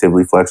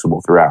cognitively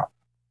flexible throughout.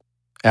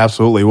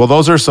 Absolutely. Well,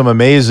 those are some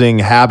amazing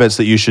habits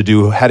that you should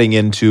do heading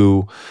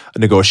into a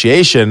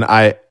negotiation.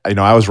 I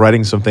was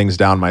writing some things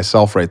down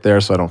myself right there,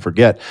 so I don't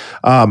forget.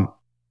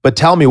 But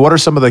tell me, what are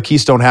some of the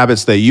keystone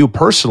habits that you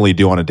personally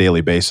do on a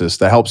daily basis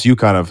that helps you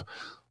kind of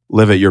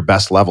live at your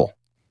best level?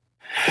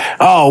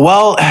 Oh,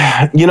 well,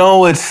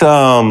 it's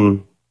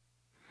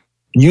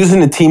using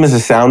the team as a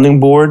sounding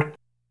board.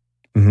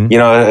 Mm-hmm.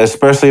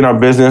 Especially in our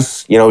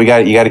business, you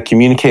got to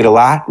communicate a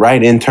lot,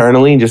 right?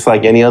 Internally, just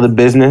like any other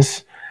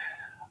business.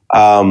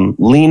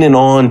 Leaning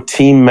on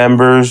team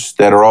members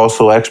that are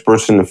also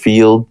experts in the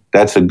field,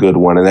 that's a good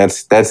one. And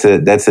that's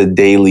a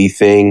daily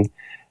thing.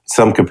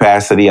 Some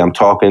capacity, I'm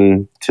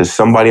talking to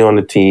somebody on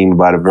the team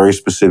about a very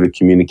specific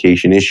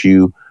communication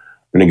issue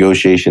or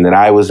negotiation that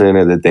I was in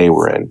or that they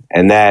were in.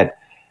 And that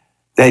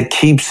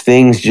keeps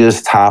things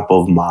just top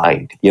of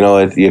mind.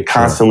 You're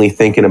constantly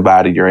thinking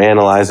about it. You're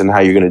analyzing how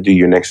you're going to do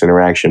your next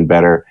interaction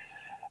better,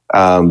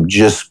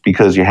 just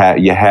because you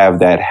have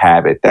that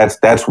habit.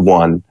 That's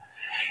one.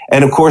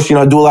 And of course,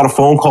 I do a lot of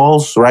phone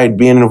calls, right?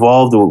 Being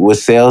involved with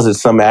sales in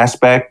some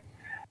aspect.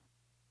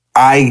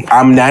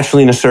 I'm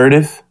naturally an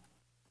assertive.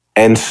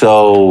 And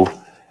so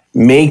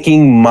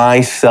making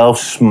myself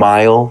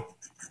smile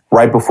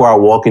right before I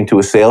walk into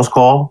a sales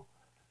call,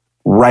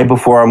 right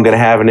before I'm going to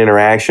have an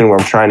interaction where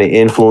I'm trying to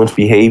influence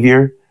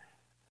behavior.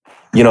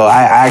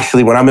 I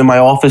actually, when I'm in my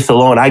office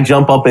alone, I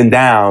jump up and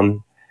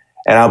down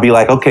and I'll be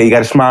like, okay, you got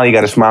to smile, you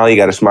got to smile, you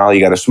got to smile, you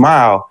got to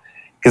smile.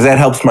 Because that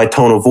helps my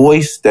tone of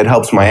voice, that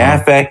helps my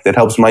affect, that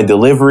helps my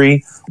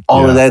delivery.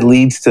 All of that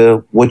leads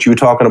to what you were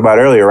talking about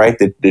earlier, right?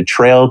 The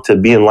trail to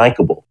being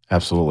likable.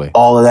 Absolutely.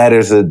 All of that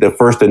is the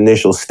first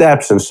initial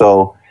steps. And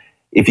so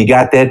if you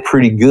got that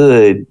pretty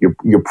good,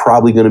 you're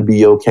probably going to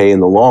be okay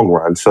in the long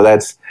run. So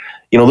that's,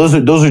 those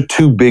are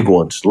two big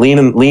ones.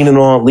 Leaning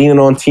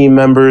on team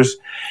members.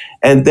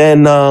 And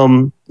then,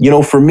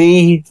 for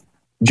me,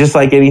 just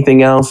like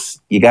anything else,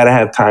 you got to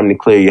have time to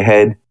clear your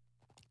head.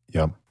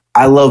 Yep.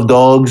 I love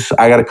dogs.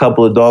 I got a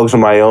couple of dogs of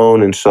my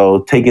own. And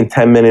so taking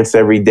 10 minutes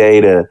every day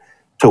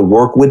to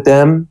work with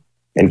them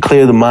and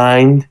clear the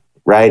mind,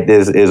 right,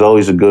 is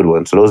always a good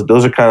one. So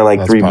those are kind of like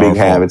That's three powerful. Big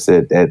habits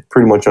that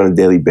pretty much on a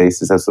daily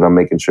basis, that's what I'm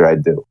making sure I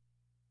do.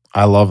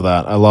 I love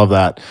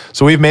that.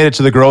 So we've made it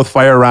to the growth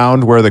fire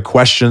round where the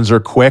questions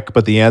are quick,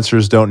 but the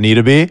answers don't need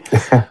to be.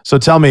 So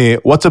tell me,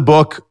 what's a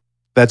book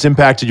that's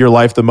impacted your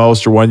life the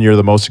most or one you're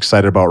the most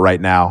excited about right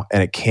now?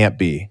 And it can't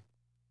be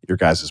your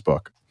guys'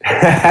 book.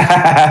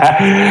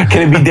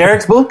 Can it be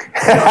Derek's book?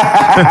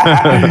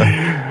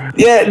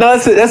 Yeah, no,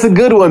 that's a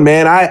good one,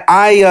 man.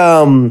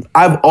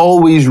 I've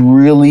always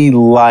really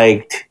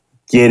liked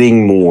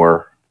Getting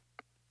More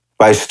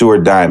by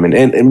Stuart Diamond,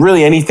 and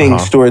really anything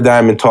Stuart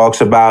Diamond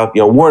talks about.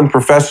 Wharton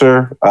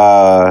professor,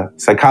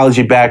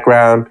 psychology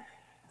background.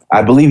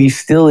 I believe he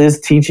still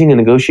is teaching a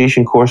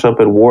negotiation course up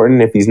at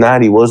Wharton. If he's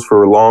not, he was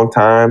for a long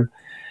time.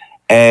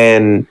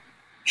 And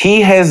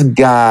he has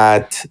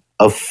got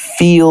a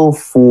feel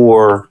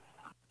for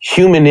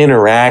human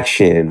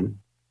interaction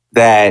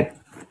that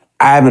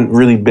I haven't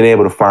really been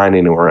able to find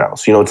anywhere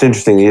else. It's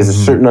interesting. He has a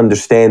certain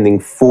understanding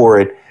for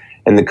it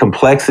and the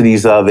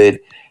complexities of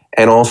it,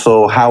 and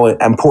also how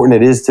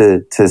important it is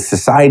to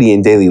society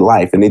and daily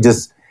life. And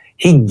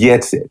he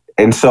gets it.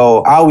 And so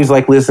I always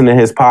like listening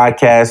to his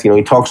podcast.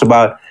 He talks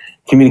about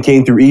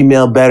communicating through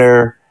email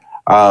better,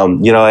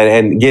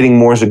 and Getting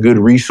More is a good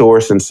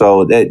resource. And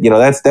so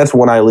that's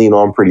one I lean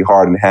on pretty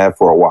hard and have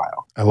for a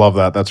while. I love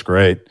that. That's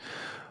great.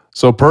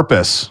 So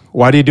purpose.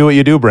 Why do you do what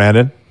you do,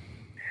 Brandon?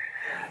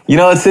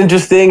 It's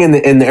interesting.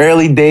 In the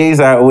early days,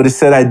 I would have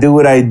said I do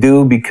what I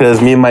do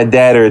because me and my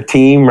dad are a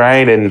team,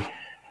 right? And,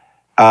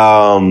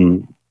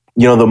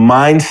 the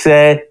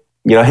mindset,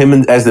 him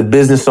as the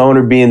business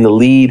owner being the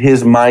lead,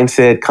 his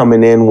mindset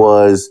coming in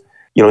was,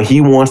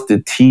 he wants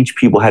to teach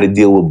people how to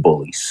deal with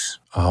bullies.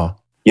 Uh-huh.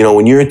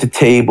 When you're at the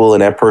table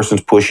and that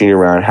person's pushing you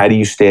around, how do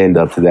you stand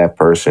up to that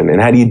person?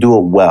 And how do you do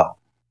it well,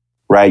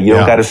 right? You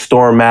don't got to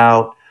storm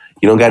out.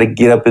 You don't got to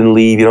get up and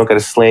leave. You don't got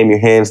to slam your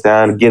hands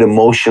down, get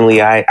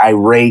emotionally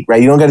irate,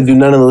 right? You don't got to do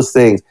none of those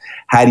things.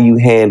 How do you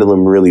handle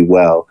them really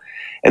well?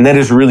 And that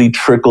has really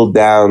trickled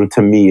down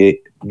to me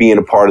being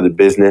a part of the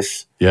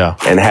business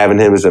and having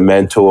him as a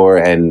mentor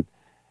and,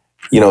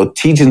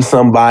 teaching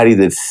somebody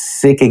that's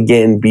sick of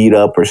getting beat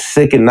up or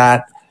sick of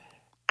not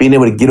being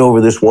able to get over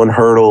this one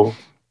hurdle,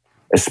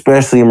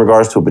 especially in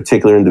regards to a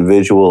particular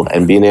individual,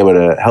 and being able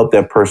to help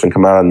that person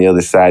come out on the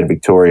other side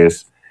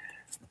victorious.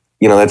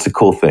 That's a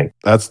cool thing.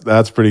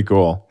 That's pretty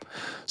cool.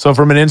 So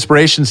from an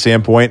inspiration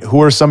standpoint,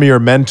 who are some of your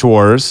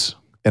mentors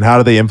and how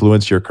do they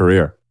influence your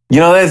career?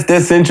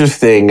 That's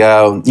interesting.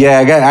 I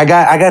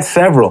got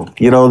several.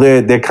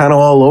 They're kind of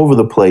all over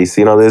the place.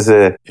 There's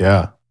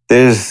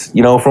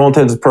for all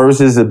intents and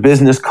purposes, a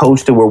business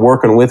coach that we're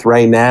working with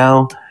right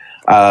now.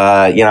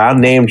 I'll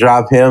name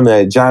drop him,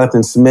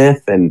 Jonathan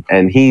Smith, and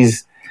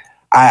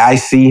I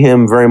see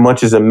him very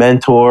much as a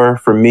mentor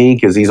for me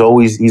because he's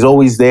always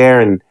there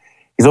and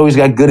he's always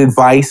got good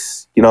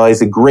advice.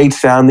 He's a great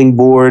sounding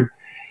board.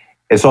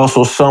 It's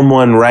also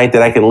someone, right,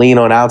 that I can lean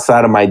on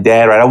outside of my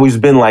dad, right? I've always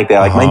been like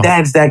that. Like, my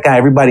dad's that guy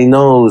everybody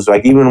knows.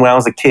 Like, even when I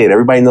was a kid,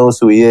 everybody knows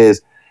who he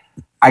is.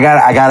 I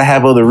gotta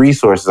have other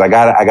resources. I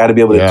gotta be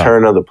able to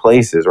turn other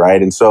places,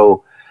 right? And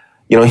so,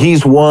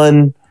 he's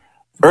one.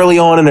 Early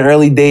on in the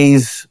early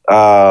days,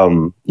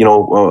 several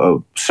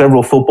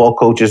football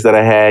coaches that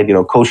I had,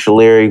 Coach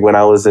Shaleri when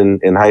I was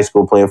in high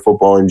school playing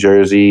football in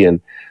Jersey,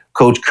 and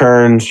Coach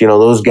Kearns,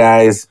 those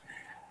guys.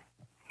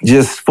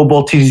 Just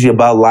football teaches you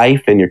about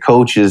life, and your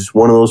coach is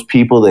one of those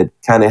people that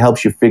kind of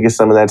helps you figure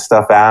some of that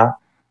stuff out.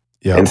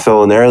 Yep. And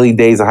so in the early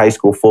days of high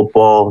school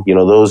football,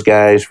 those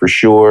guys for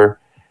sure.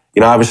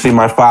 Obviously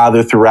my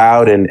father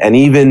throughout, and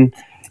even,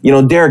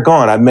 Derek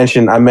Gaughan. I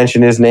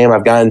mentioned his name.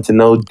 I've gotten to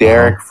know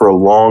Derek for a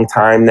long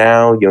time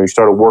now. He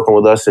started working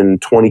with us in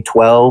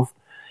 2012,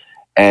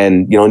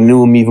 and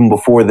knew him even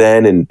before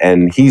then.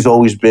 And he's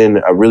always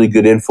been a really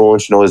good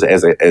influence.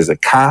 As a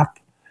cop,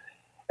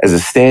 as a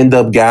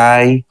stand-up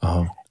guy.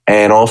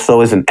 And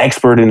also as an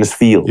expert in his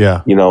field,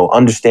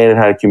 understanding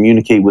how to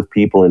communicate with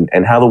people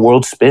and how the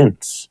world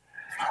spins.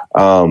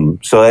 So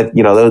that,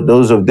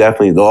 those have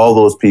definitely, all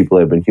those people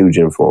have been huge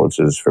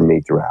influences for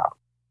me throughout.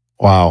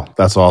 Wow,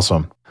 that's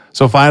awesome.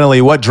 So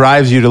finally, what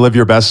drives you to live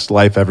your best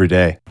life every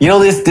day?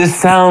 This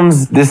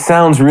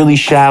sounds really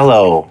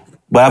shallow,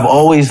 but I've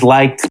always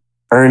liked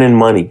earning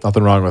money.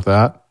 Nothing wrong with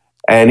that.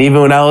 And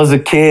even when I was a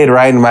kid,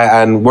 right,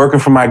 and working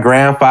for my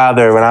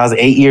grandfather when I was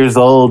 8 years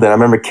old, and I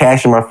remember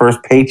cashing my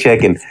first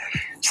paycheck and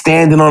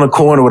standing on a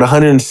corner with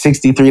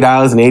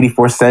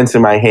 $163.84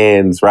 in my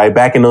hands, right?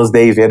 Back in those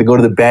days, you had to go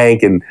to the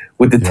bank and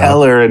with the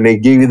teller, and they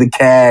give you the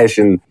cash.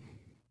 And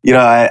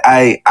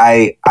I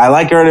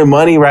like earning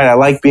money, right? I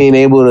like being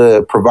able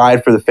to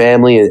provide for the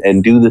family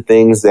and do the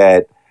things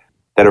that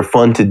are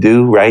fun to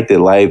do, right?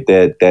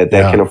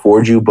 That can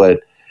afford you, but.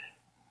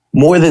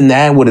 More than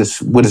that, what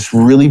it's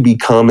really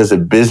become as a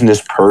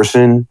business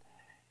person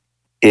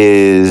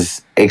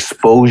is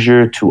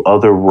exposure to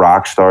other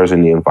rock stars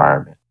in the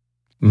environment.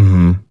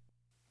 Mm-hmm.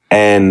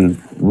 And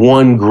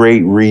one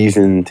great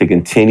reason to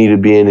continue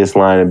to be in this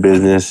line of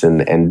business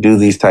and do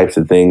these types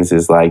of things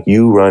is like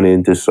you run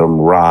into some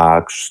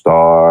rock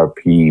star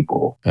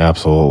people.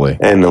 Absolutely.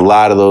 And a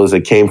lot of those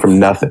that came from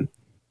nothing.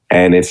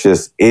 And it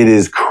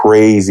is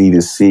crazy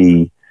to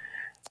see.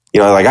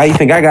 I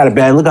think I got it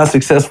bad. Look how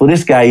successful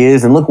this guy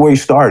is, and look where he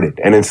started.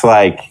 And it's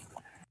like,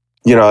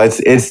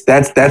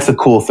 that's a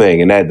cool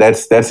thing, and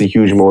that's a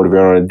huge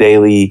motivator on a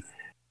daily.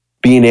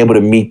 Being able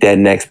to meet that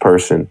next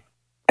person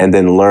and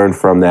then learn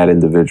from that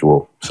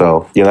individual.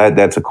 So,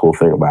 that's a cool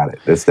thing about it.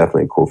 That's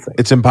definitely a cool thing.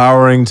 It's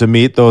empowering to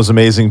meet those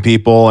amazing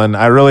people, and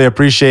I really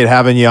appreciate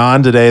having you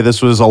on today.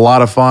 This was a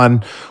lot of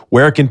fun.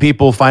 Where can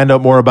people find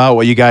out more about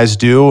what you guys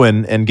do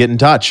and get in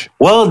touch?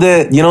 Well,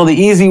 the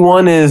easy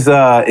one is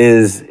our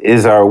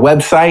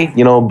website,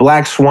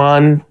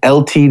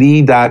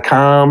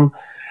 blackswanltd.com.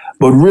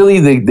 But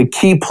really the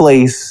key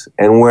place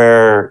and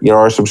where,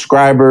 our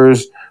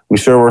subscribers, we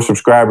serve our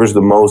subscribers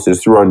the most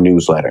is through our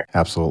newsletter.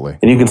 Absolutely.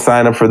 And you can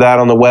sign up for that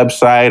on the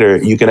website, or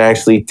you can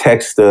actually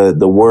text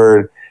the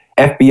word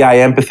FBI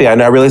empathy. I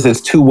know I realize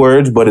it's 2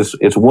 words, but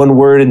it's 1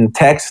 word in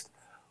text,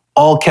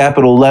 all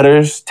capital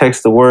letters.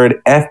 Text the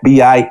word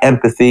FBI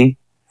empathy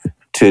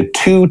to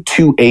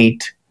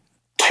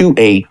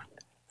 22828.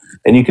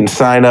 And you can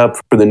sign up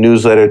for the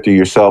newsletter through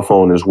your cell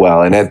phone as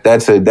well. And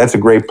that's a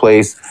great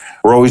place.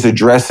 We're always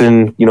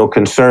addressing,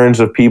 concerns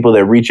of people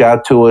that reach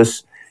out to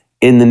us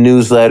in the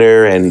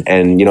newsletter, and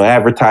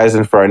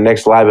advertising for our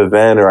next live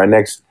event or our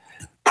next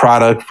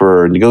product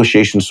for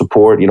negotiation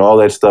support. All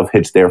that stuff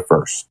hits there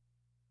first.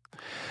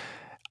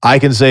 I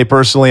can say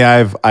personally,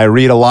 I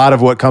read a lot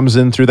of what comes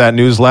in through that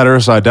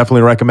newsletter, so I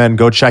definitely recommend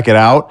go check it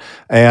out.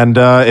 And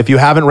if you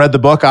haven't read the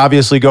book,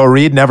 obviously go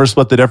read Never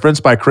Split the Difference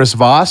by Chris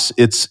Voss.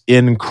 It's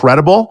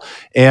incredible.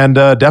 And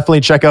definitely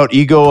check out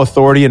Ego,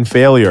 Authority, and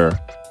Failure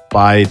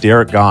by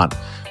Derek Gaunt,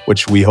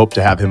 which we hope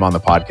to have him on the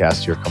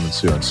podcast here coming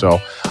soon. So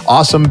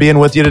awesome being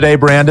with you today,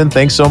 Brandon.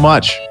 Thanks so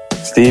much.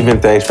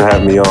 Steven, thanks for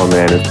having me on,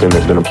 man. It's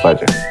been a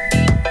pleasure.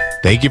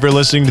 Thank you for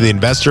listening to the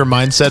Investor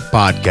Mindset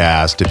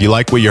Podcast. If you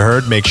like what you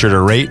heard, make sure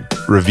to rate,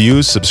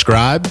 review,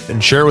 subscribe,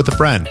 and share it with a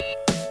friend.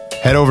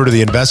 Head over to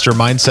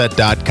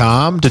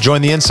theinvestormindset.com to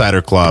join the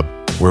Insider Club,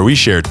 where we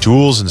share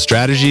tools and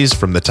strategies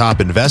from the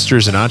top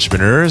investors and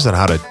entrepreneurs on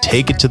how to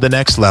take it to the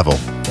next level.